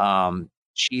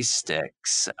 cheese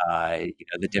sticks,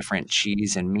 the different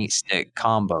cheese and meat stick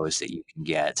combos that you can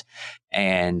get,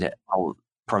 and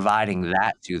providing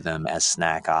that to them as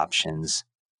snack options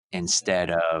instead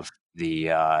of the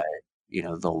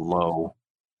the low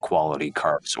quality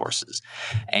carb sources.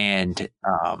 And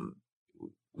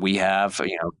we have,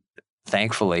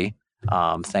 thankfully,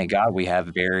 thank God we have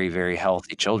very, very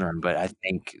healthy children, but I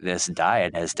think this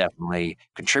diet has definitely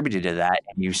contributed to that.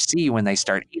 And you see when they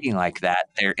start eating like that,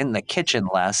 they're in the kitchen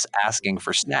less asking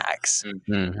for snacks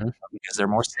because they're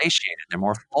more satiated, they're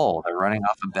more full, they're running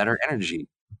off of better energy.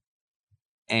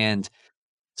 And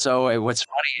so what's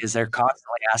funny is they're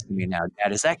constantly asking me now,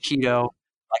 Dad, is that keto?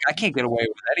 Like I can't get away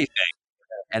with anything.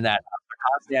 And that they're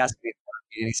constantly asking me if I'm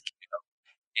eating keto.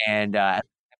 And at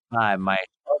the time, my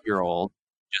 12-year-old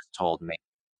just told me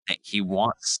that he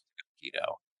wants to go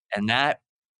keto. And that,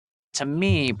 to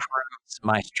me, proves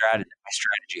my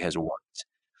strategy has worked.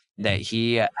 That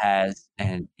he has,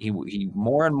 and he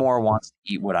more and more wants to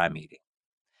eat what I'm eating.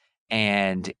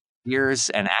 And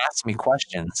asks me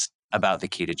questions about the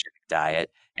ketogenic diet.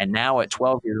 And now at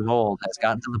 12 years old, has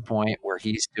gotten to the point where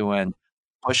he's doing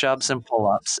push-ups and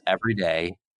pull-ups every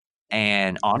day.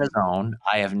 And on his own,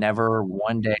 I have never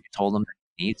one day told him that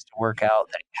he needs to work out,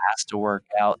 that he has to work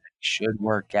out, that he should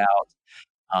work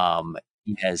out.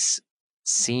 He has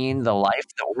seen the life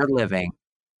that we're living,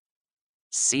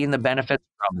 seen the benefits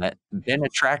from it, been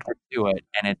attracted to it,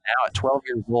 and now at 12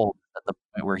 years old, at the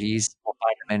point where we'll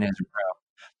find him in his room,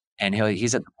 and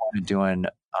he's at the point of doing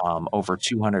over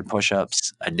 200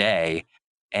 push-ups a day,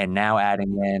 and now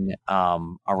adding in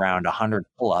around 100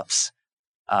 pull-ups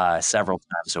several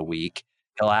times a week.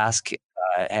 He'll ask,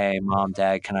 "Hey, Mom,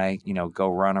 Dad, can I, go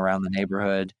run around the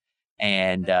neighborhood?"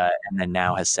 And then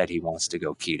now has said he wants to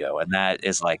go keto, and that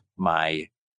is like my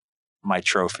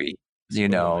trophy, to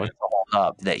hold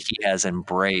up, that he has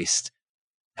embraced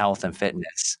health and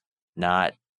fitness,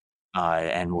 not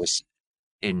and was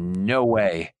in no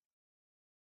way.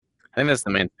 I think that's the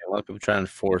main thing. A lot of people try and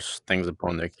force things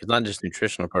upon their kids, not just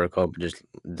nutritional protocol, but just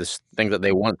this things that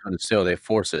they want to instill, they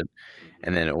force it,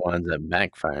 and then it winds up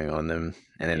backfiring on them,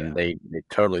 and then they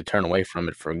totally turn away from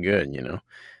it for good,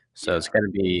 So it's gotta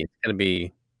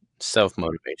be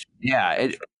self-motivation. Yeah,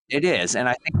 it is, and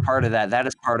I think part of that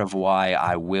is part of why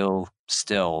I will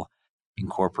still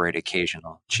incorporate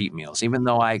occasional cheat meals. Even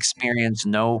though I experience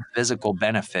no physical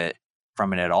benefit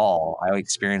from it at all, I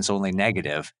experience only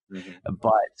negative.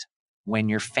 But when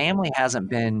your family isn't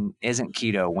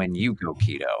keto when you go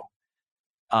keto,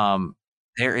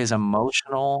 there is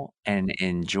emotional and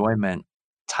enjoyment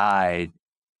tied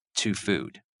to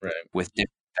food with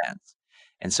different events.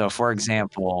 And so, for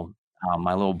example,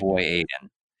 my little boy Aiden,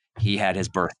 he had his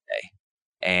birthday,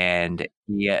 and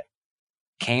he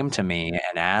came to me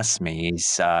and asked me.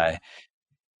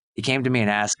 He came to me and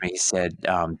asked me. He said,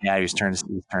 "Dad, just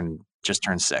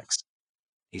turned 6."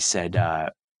 He said,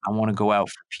 "I want to go out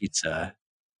for pizza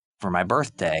for my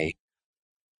birthday.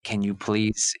 Can you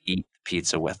please eat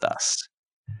pizza with us?"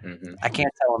 I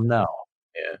can't tell him no.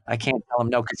 I can't tell him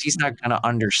no because he's not going to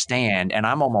understand, and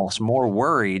I'm almost more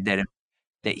worried that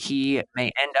he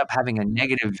may end up having a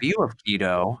negative view of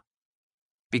keto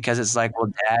because it's like,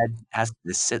 well, Dad has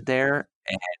to sit there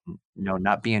and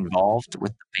not be involved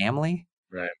with the family.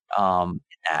 Right. In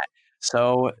that.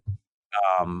 So,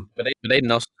 But they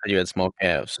didn't also said you had small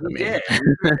calves. I mean, I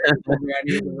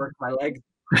need to work my legs.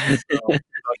 So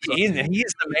he's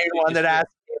the main one that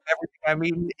asks me if everything I'm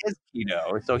eating is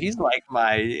keto. So he's like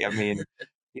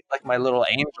he's like my little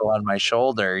angel on my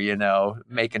shoulder,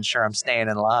 making sure I'm staying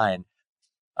in line.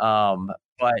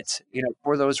 But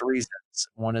for those reasons,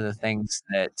 one of the things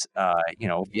that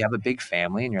if you have a big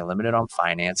family and you're limited on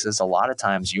finances, a lot of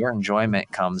times your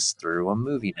enjoyment comes through a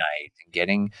movie night and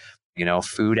getting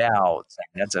food out.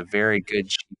 And that's a very good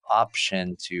cheap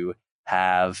option to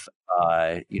have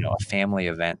a family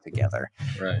event together.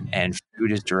 right. And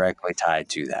food is directly tied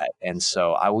to that. And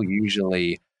so I will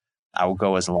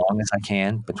go as long as I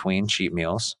can between cheat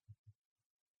meals.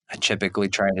 I typically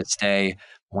try to stay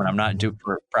when I'm not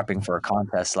prepping for a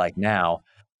contest like now.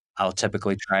 I'll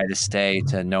typically try to stay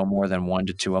to no more than 1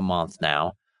 to 2 a month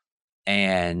now,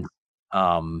 and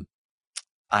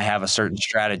I have a certain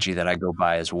strategy that I go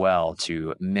by as well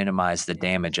to minimize the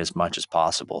damage as much as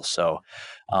possible. So,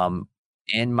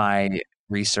 in my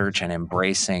research and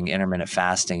embracing intermittent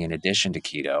fasting in addition to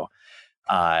keto,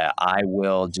 I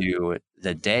will do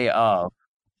the day of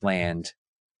planned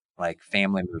like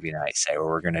family movie night, say, where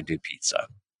we're going to do pizza.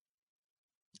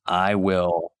 I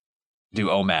will do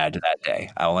OMAD that day.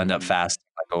 I will end up fasting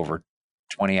like over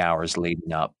 20 hours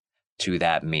leading up to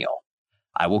that meal.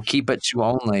 I will keep it to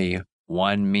only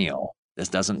one meal. This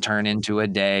doesn't turn into a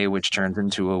day, which turns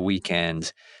into a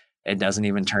weekend. It doesn't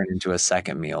even turn into a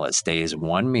second meal. It stays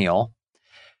one meal.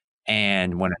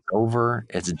 And when it's over,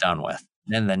 it's done with.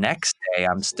 Then the next day,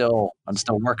 I'm still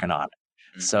working on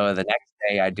it. So the next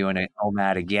day, I do an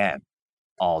OMAD again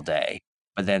all day.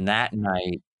 But then that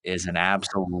night is an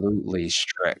absolutely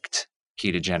strict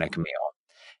ketogenic meal.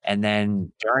 And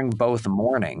then during both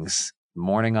mornings,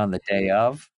 morning on the day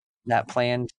of that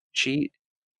planned cheat,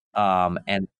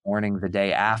 and morning the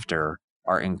day after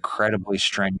are incredibly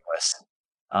strenuous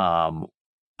workout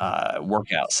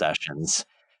sessions,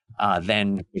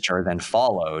 which are then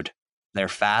followed. They're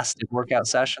fasted workout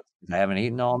sessions. I haven't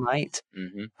eaten all night.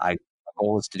 My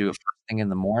goal is to do it first thing in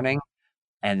the morning,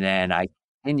 and then I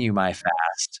continue my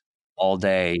fast all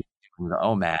day doing the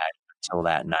OMAD until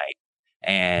that night.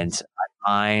 And I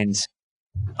find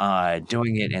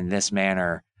doing it in this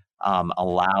manner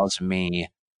allows me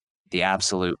the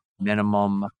absolute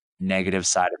minimum negative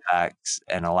side effects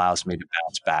and allows me to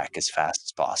bounce back as fast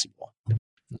as possible.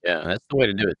 Yeah, that's the way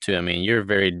to do it too. I mean, you're a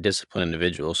very disciplined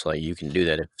individual, so like you can do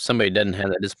that. If somebody doesn't have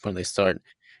that discipline, they start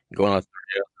going off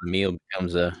the meal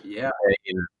becomes a Yeah. day,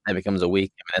 and that becomes a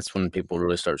week. I mean, that's when people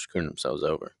really start screwing themselves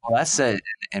over. Well, that's it.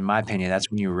 In my opinion, that's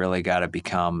when you really got to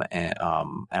become, and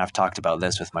I've talked about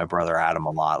this with my brother Adam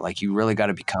a lot. Like, you really got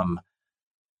to become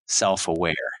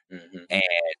self-aware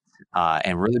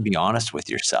and really be honest with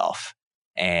yourself,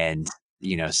 and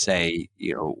say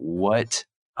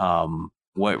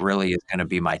what really is going to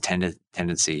be my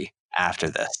tendency after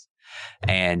this.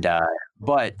 And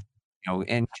but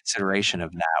in consideration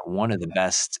of that, one of the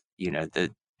best, the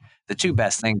two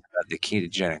best things about the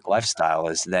ketogenic lifestyle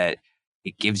is that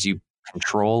it gives you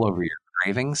control over your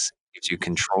cravings, gives you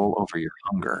control over your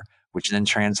hunger, which then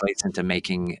translates into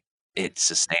making it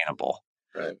sustainable.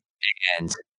 Right.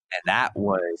 And that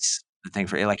was the thing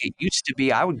for like it used to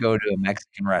be. I would go to a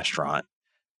Mexican restaurant,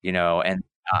 and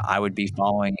I would be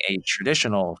following a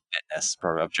traditional fitness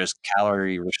program of just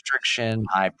calorie restriction,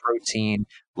 high protein,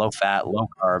 low fat, low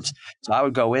carbs. So I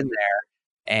would go in there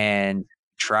and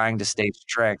trying to stay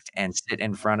strict and sit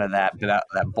in front of that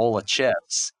bowl of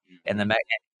chips and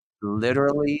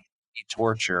literally be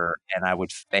torture, and I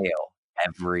would fail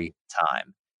every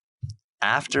time.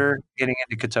 After getting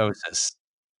into ketosis,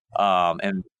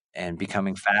 and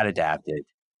becoming fat adapted,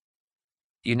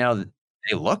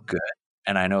 they look good,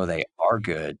 and I know they are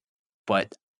good, but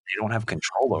they don't have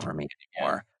control over me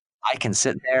anymore. I can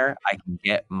sit there, I can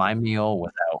get my meal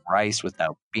without rice,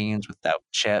 without beans, without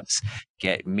chips,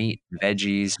 get meat,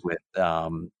 veggies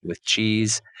with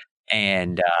cheese,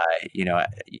 and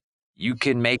you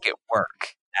can make it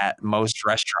work at most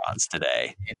restaurants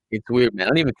today. It's weird, man. I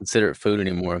don't even consider it food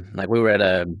anymore. Like we were at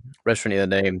a restaurant the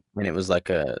other day, and it was like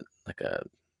a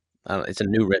I don't know, it's a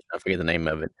new restaurant. I forget the name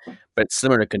of it, but it's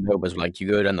similar to Qdoba's. Like you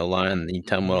go down the line and you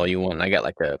tell them what all you want. And I got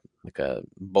like a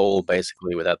bowl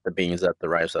basically without the beans, without the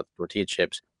rice, without the tortilla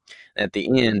chips. And at the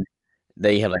end,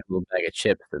 they have like a little bag of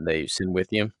chips that they send with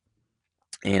you.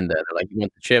 And they're like, "You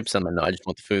want the chips?" I'm like, "No, I just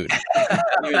want the food."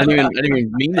 I didn't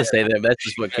even mean to say that, but that's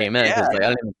just what came out. Because like I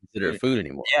don't even consider it food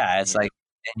anymore. Yeah, it's like,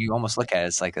 and you almost look at it,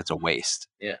 it's like it's a waste.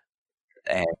 Yeah.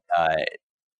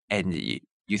 And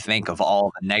you think of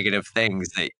all the negative things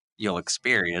that you'll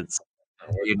experience,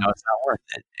 it's not worth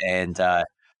it. And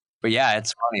but yeah,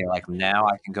 it's funny. Like now,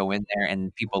 I can go in there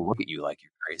and people look at you like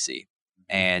you're crazy.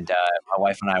 And my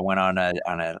wife and I went on a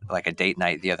like a date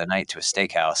night the other night to a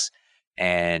steakhouse,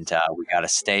 and we got a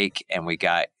steak and we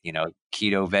got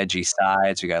keto veggie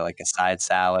sides. We got like a side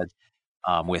salad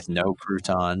with no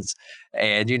croutons,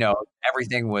 and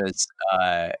everything was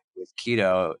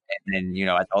keto. And then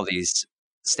at all these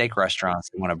steak restaurants,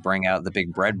 they want to bring out the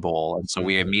big bread bowl, and so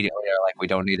we immediately are like, we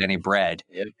don't need any bread,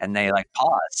 and they like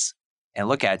pause and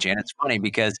look at you. And it's funny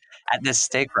because at this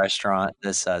steak restaurant,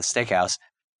 this steakhouse,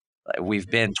 we've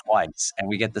been twice, and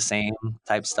we get the same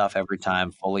type stuff every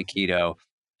time, fully keto.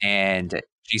 And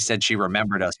she said she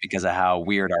remembered us because of how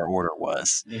weird our order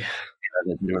was. Yeah.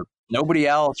 Nobody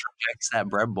else rejects that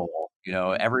bread bowl.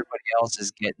 Everybody else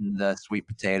is getting the sweet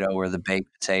potato or the baked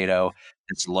potato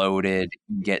that's loaded,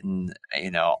 getting,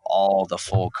 all the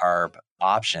full carb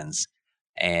options.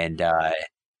 And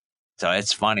so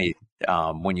it's funny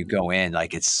when you go in,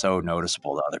 like it's so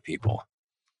noticeable to other people.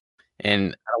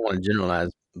 And I don't want to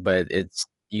generalize, but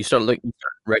you start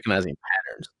recognizing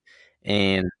patterns.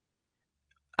 And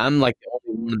I'm like the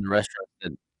only one in the restaurant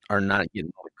that are not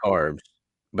getting all the carbs.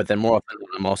 But then more often,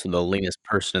 I'm also the leanest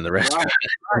person in the restaurant.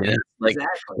 Right. Like,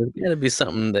 Exactly. there's got to be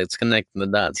something that's connecting the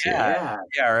dots here. Yeah.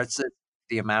 Or it's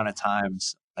the amount of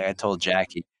times, like I told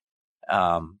Jackie,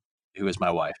 who is my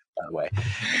wife, by the way.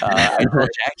 I told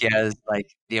Jackie, I was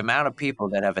like, the amount of people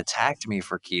that have attacked me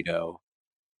for keto,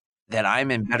 that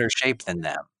I'm in better shape than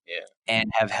them,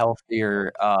 and have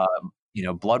healthier,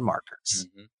 blood markers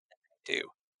than they do.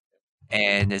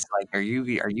 And it's like, are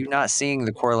you not seeing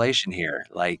the correlation here?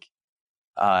 Like,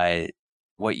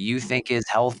 what you think is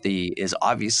healthy is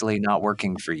obviously not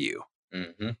working for you.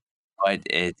 But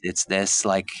it's this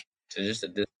like, So just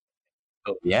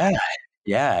yeah,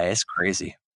 it's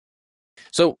crazy.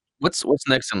 So what's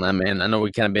next in line, man? I know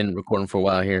we kind of been recording for a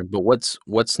while here, but what's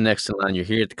next in line? You're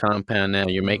here at the compound now.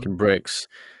 You're making bricks.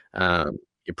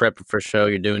 You're prepping for a show.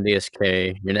 You're doing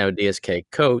DSK. You're now a DSK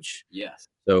coach. Yes.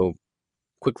 So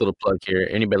quick little plug here.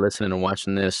 Anybody listening and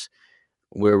watching this,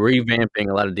 we're revamping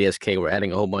a lot of DSK. We're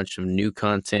adding a whole bunch of new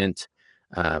content.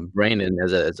 Brandon,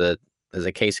 as a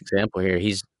case example here,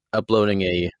 he's uploading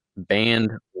a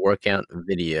band workout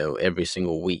video every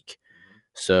single week.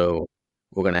 So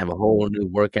we're going to have a whole new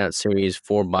workout series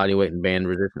for bodyweight and band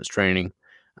resistance training.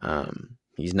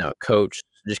 He's now a coach.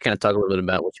 Just kind of talk a little bit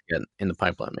about what you got in the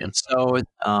pipeline, man. So,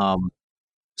 a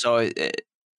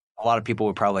lot of people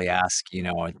would probably ask,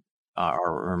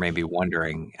 or maybe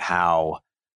wondering how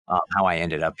I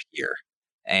ended up here.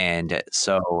 And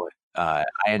so I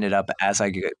ended up, as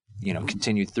I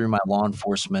continued through my law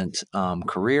enforcement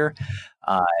career,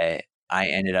 I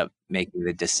ended up making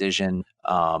the decision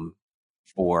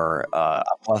for a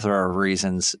plethora of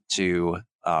reasons to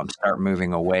start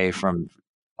moving away from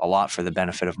a lot for the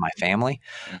benefit of my family,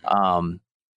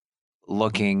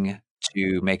 looking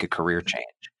to make a career change.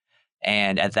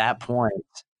 And at that point,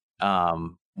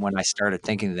 when I started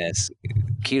thinking this,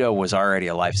 keto was already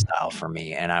a lifestyle for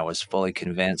me, and I was fully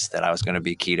convinced that I was going to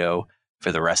be keto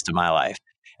for the rest of my life,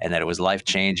 and that it was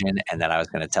life-changing, and that I was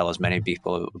going to tell as many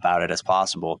people about it as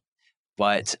possible.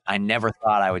 But I never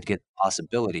thought I would get the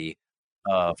possibility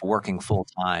of working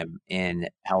full-time in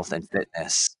health and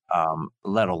fitness,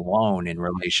 let alone in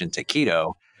relation to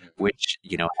keto, which,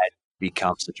 had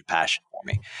become such a passion for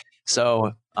me.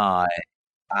 So I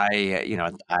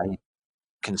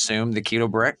consumed the Keto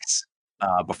Bricks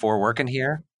before working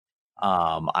here.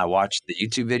 I watched the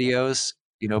YouTube videos,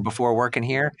 before working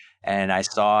here, and I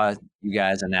saw you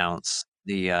guys announce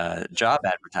the job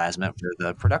advertisement for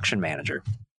the production manager.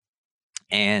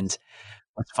 And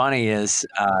what's funny is,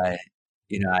 I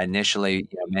initially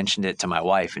mentioned it to my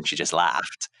wife, and she just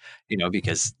laughed,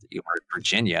 because we're in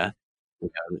Virginia,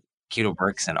 Keto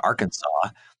Bricks in Arkansas.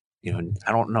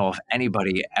 I don't know if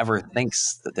anybody ever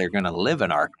thinks that they're going to live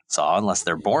in Arkansas unless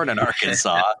they're born in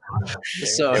Arkansas.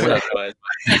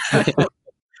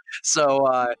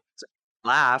 So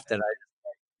laughed, and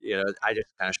I just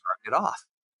kind of shrugged it off.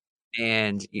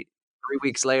 And 3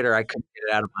 weeks later, I couldn't get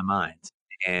it out of my mind.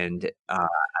 And I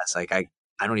was like, I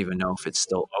don't even know if it's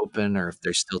still open or if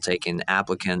they're still taking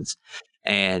applicants.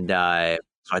 And so I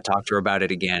talked to her about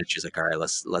it again. She's like, all right,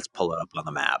 let's pull it up on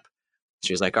the map.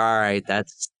 She was like, all right,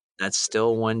 that's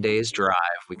still 1 day's drive.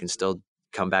 We can still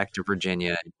come back to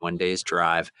Virginia in 1 day's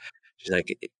drive. She's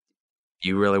like,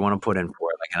 you really want to put in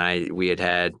for it? Like, and we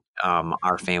had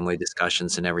our family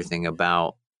discussions and everything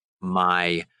about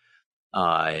my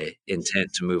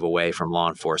intent to move away from law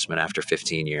enforcement after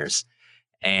 15 years.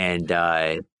 And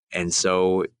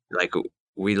so, like,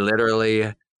 we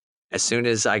literally, as soon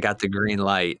as I got the green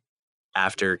light,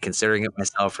 after considering it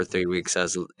myself for 3 weeks,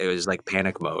 it was like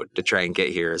panic mode to try and get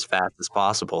here as fast as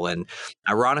possible. And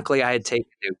ironically, I had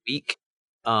taken a week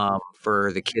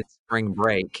for the kids' spring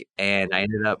break, and I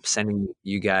ended up sending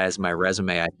you guys my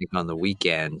resume, I think, on the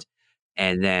weekend,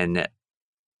 and then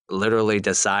literally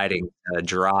deciding to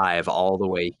drive all the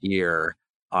way here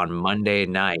on Monday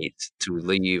night to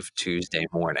leave Tuesday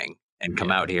morning and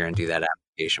come out here and do that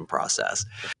application process.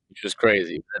 Which was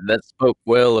crazy. That spoke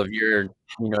well of your,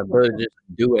 ability to just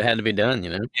do what had to be done,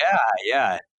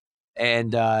 Yeah.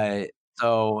 And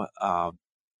so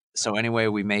anyway,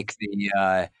 we make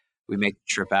the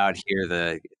trip out here.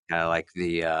 The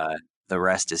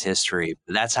rest is history.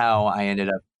 But that's how I ended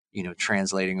up,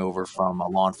 translating over from a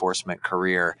law enforcement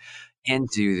career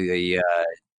into the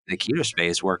keto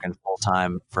space, working full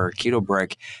time for Keto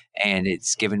Brick, and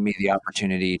it's given me the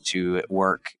opportunity to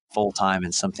work full time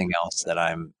in something else that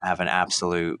have an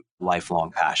absolute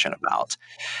lifelong passion about.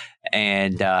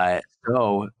 And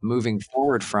so moving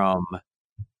forward from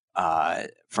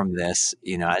this,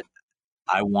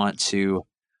 I want to,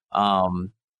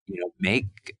 make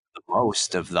the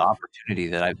most of the opportunity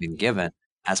that I've been given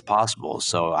as possible.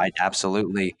 So I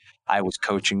was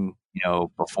coaching,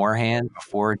 beforehand,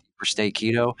 before Deeper State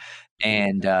Keto.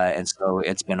 And so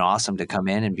it's been awesome to come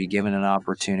in and be given an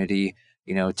opportunity,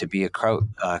 to be a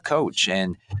coach.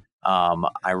 And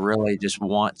I really just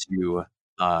want to,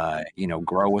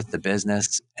 grow with the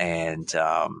business and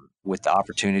with the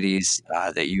opportunities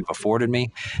that you've afforded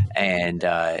me, and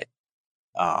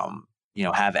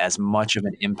have as much of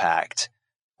an impact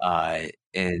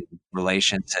in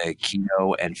relation to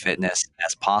keto and fitness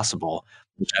as possible,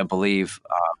 which I believe,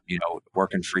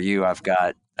 working for you, I've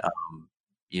got,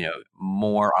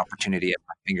 more opportunity at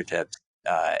my fingertips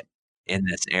in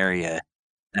this area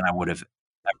than I would have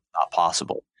ever thought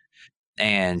possible.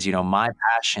 And, my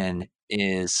passion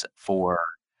is for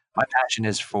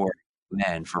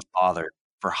men, for fathers,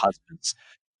 for husbands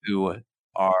who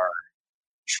are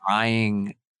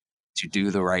trying to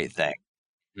do the right thing.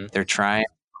 Mhm. They're trying to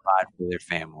provide for their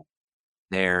family.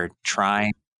 They're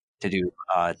trying to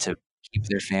keep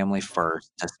their family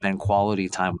first, to spend quality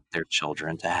time with their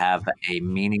children, to have a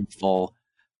meaningful,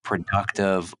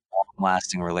 productive,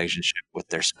 long-lasting relationship with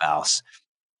their spouse,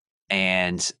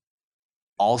 and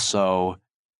also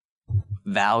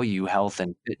value health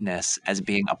and fitness as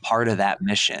being a part of that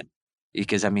mission.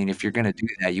 Because, I mean, if you're going to do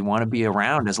that, you want to be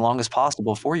around as long as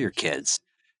possible for your kids,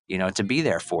 to be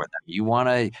there for them. You want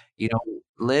to,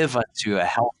 live to a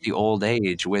healthy old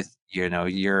age with,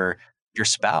 your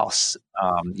spouse,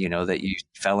 that you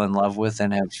fell in love with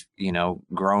and have,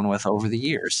 grown with over the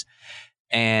years.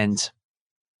 And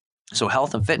so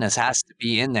health and fitness has to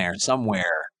be in there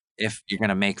somewhere if you're going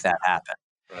to make that happen.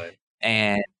 Right.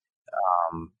 And,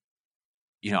 um,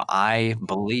 I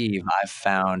believe I've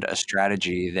found a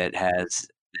strategy that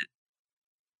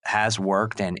has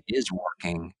worked and is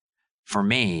working for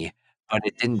me, but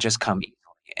it didn't just come easily.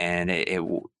 And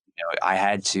I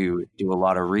had to do a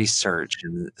lot of research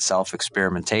and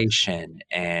self-experimentation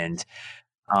and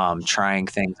trying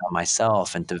things on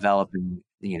myself and developing,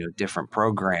 different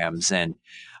programs. And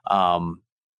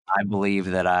I believe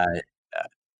that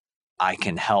I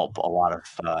can help a lot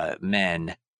of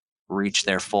men reach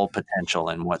their full potential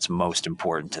and what's most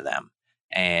important to them.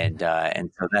 And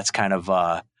so that's kind of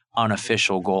a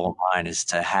unofficial goal of mine, is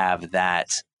to have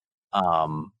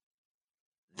um,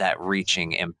 that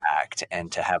reaching impact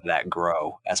and to have that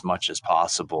grow as much as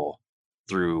possible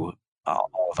through all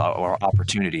of our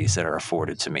opportunities that are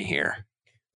afforded to me here.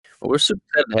 Well, we're super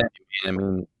glad to have you, man. I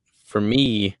mean, for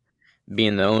me,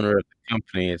 being the owner of the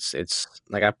company, it's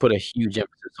like I put a huge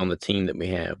emphasis on the team that we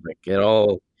have. Like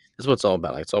that's what it's all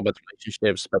about. Like it's all about the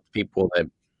relationships, about the people that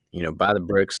buy the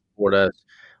bricks, support us,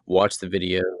 watch the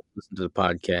video, listen to the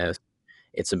podcast.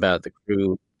 It's about the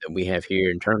crew that we have here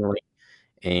internally,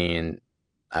 and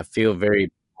I feel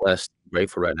very blessed, and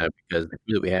grateful right now because the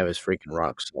crew that we have is freaking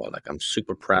rock solid. Like I'm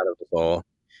super proud of us all,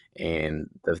 and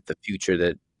the future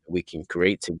that we can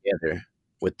create together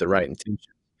with the right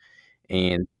intention.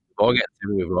 And we've all got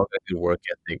through, we've all got good work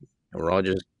ethic, and we're all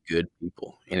just good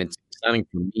people. And it's exciting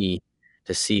for me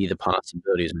to see the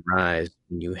possibilities rise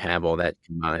when you have all that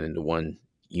combined into one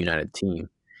united team.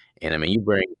 And I mean, you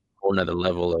bring a whole nother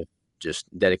level of just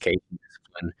dedication,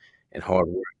 discipline, and hard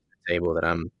work to the table that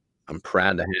I'm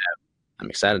proud to have. I'm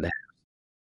excited to have.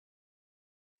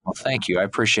 Well, thank you. I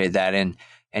appreciate that. And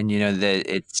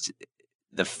it's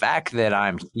the fact that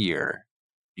I'm here,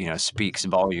 speaks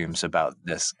volumes about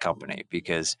this company,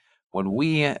 because when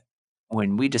we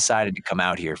decided to come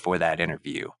out here for that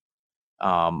interview,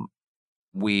 um,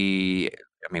 we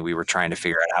I mean, we were trying to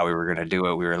figure out how we were going to do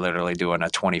it. We were literally doing a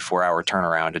 24-hour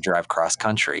turnaround to drive cross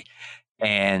country,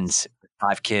 and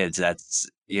 5 kids. That's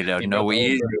no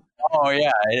easy. Oh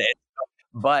yeah,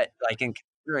 but like in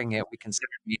considering it, we considered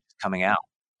me just coming out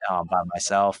by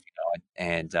myself,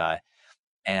 and I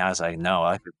was like,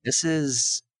 no, this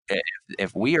is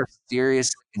if we are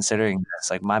seriously considering this,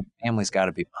 like my family's got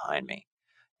to be behind me.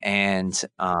 And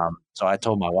so I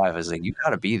told my wife, I was like, you got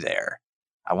to be there.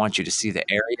 I want you to see the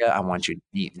area. I want you to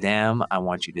meet them. I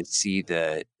want you to see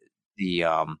the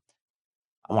I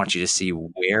want you to see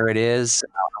where it is.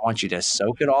 I want you to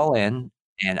soak it all in,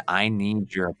 and I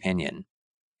need your opinion.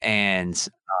 And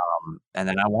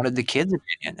then I wanted the kids'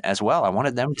 opinion as well. I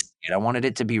wanted them to see it. I wanted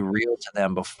it to be real to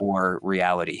them before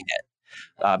reality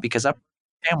hit, because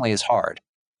family is hard.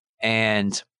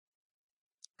 And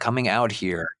coming out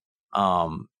here,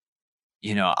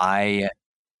 I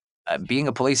being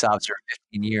a police officer for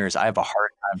 15 years, I have a hard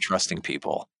time trusting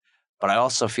people, but I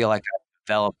also feel like I've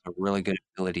developed a really good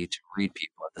ability to read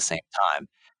people at the same time.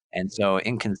 And so,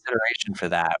 in consideration for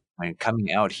that, when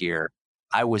coming out here,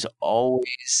 I was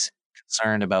always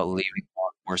concerned about leaving law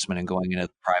enforcement and going into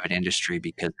the private industry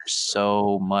because there's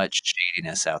so much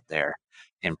shadiness out there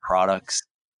in products,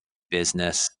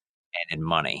 business, and in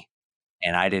money.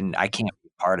 And I can't be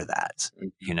part of that,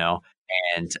 you know?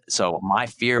 And so my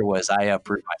fear was I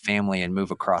uproot my family and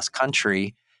move across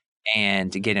country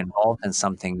and to get involved in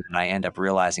something that I end up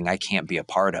realizing I can't be a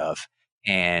part of.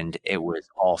 And it was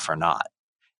all for naught.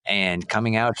 And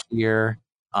coming out here,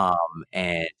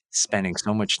 and spending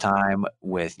so much time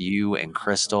with you and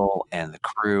Crystal and the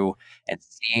crew and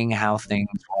seeing how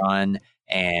things run.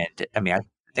 And I mean, I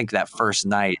think that first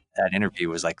night, that interview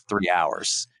was like 3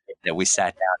 hours that we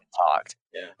sat down and talked.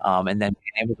 And then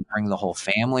being able to bring the whole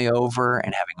family over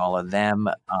and having all of them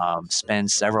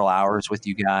spend several hours with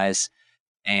you guys.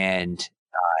 And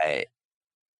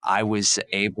I was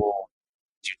able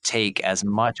to take as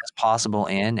much as possible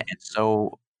in, and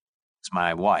so was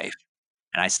my wife.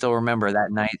 And I still remember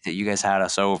that night that you guys had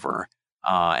us over,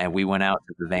 and we went out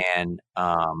to the van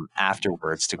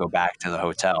afterwards to go back to the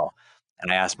hotel.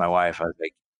 And I asked my wife, I was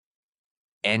like,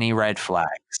 any red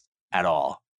flags at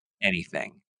all?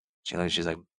 Anything? She's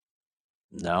like,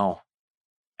 no.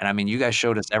 And I mean, you guys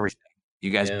showed us everything. You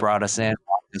guys brought us in,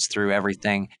 walked us through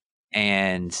everything.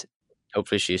 And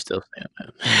hopefully she's still saying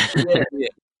that.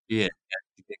 yeah,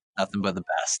 nothing but the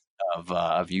best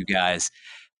of you guys.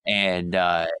 And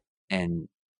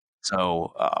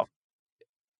so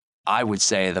I would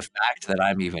say the fact that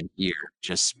I'm even here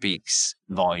just speaks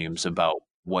volumes about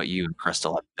what you and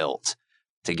Crystal have built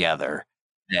together.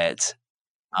 That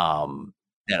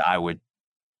that I would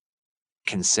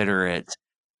consider it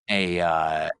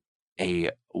a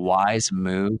wise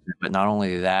move, but not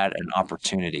only that, an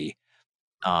opportunity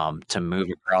to move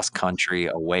across country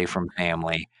away from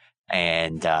family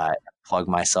and plug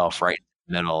myself right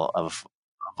in the middle of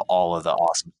all of the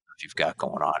awesome stuff you've got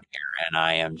going on here. And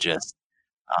I am just,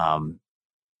 um,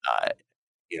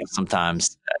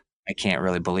 sometimes I can't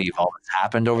really believe all that's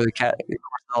happened over the course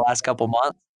of the last couple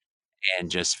months, and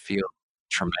just feel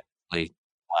tremendously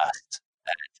blessed.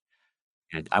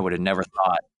 And I would have never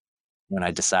thought when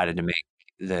I decided to make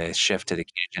the shift to the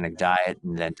ketogenic diet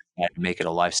and then decided to make it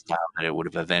a lifestyle that it would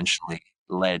have eventually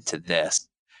led to this.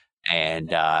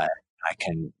 And I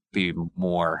can be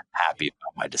more happy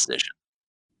about my decision.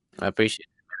 I appreciate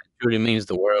it, man. It truly means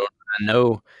the world. I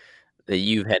know that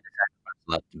you've had to sacrifice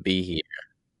a lot to be here,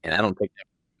 and I don't take that.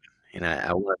 And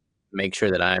I want to make sure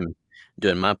that I'm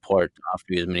doing my part to offer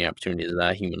you as many opportunities as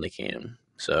I humanly can.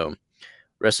 So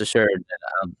rest assured that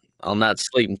I'll not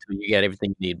sleep until you got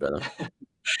everything you need, brother.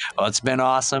 Well, it's been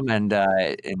awesome, and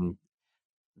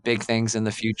big things in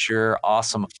the future.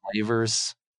 Awesome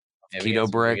flavors of Keto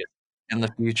Brick in the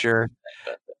future,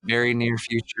 very near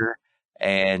future,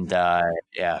 and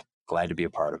glad to be a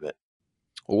part of it.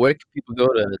 Well, where can people go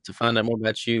to find out more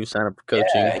about you, sign up for coaching?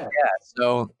 Yeah.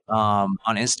 So on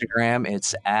Instagram,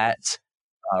 it's at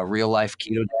Real Life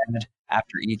Keto Dad.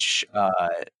 After each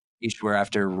where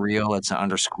after real, it's an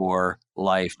underscore,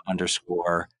 life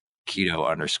underscore, keto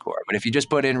underscore. But if you just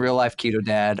put in Real Life Keto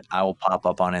Dad, I will pop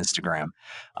up on Instagram.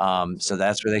 So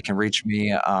that's where they can reach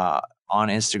me on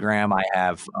Instagram. I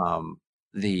have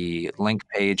the link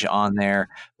page on there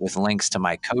with links to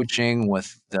my coaching,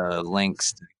 with the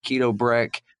links to Keto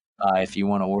Brick. If you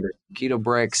want to order Keto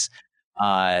Bricks,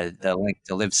 the link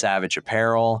to Live Savage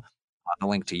Apparel, the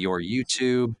link to your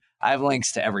YouTube. I have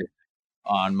links to everything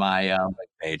on my link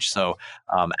page. So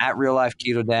at Real Life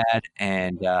Keto Dad,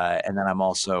 and then I'm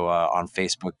also on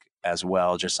Facebook as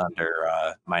well, just under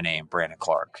my name, Brandon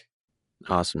Clark.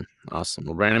 Awesome. Well,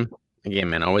 Brandon, Again,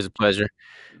 man, always a pleasure.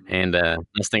 And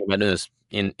nice thing about doing this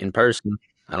in person,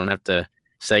 I don't have to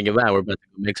say goodbye. We're about to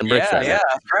go make some bricks right now. Yeah,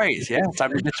 that's right. Yeah,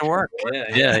 time to get to work.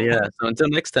 Yeah. So until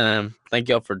next time, thank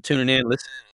y'all for tuning in. Listen,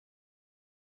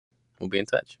 we'll be in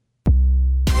touch.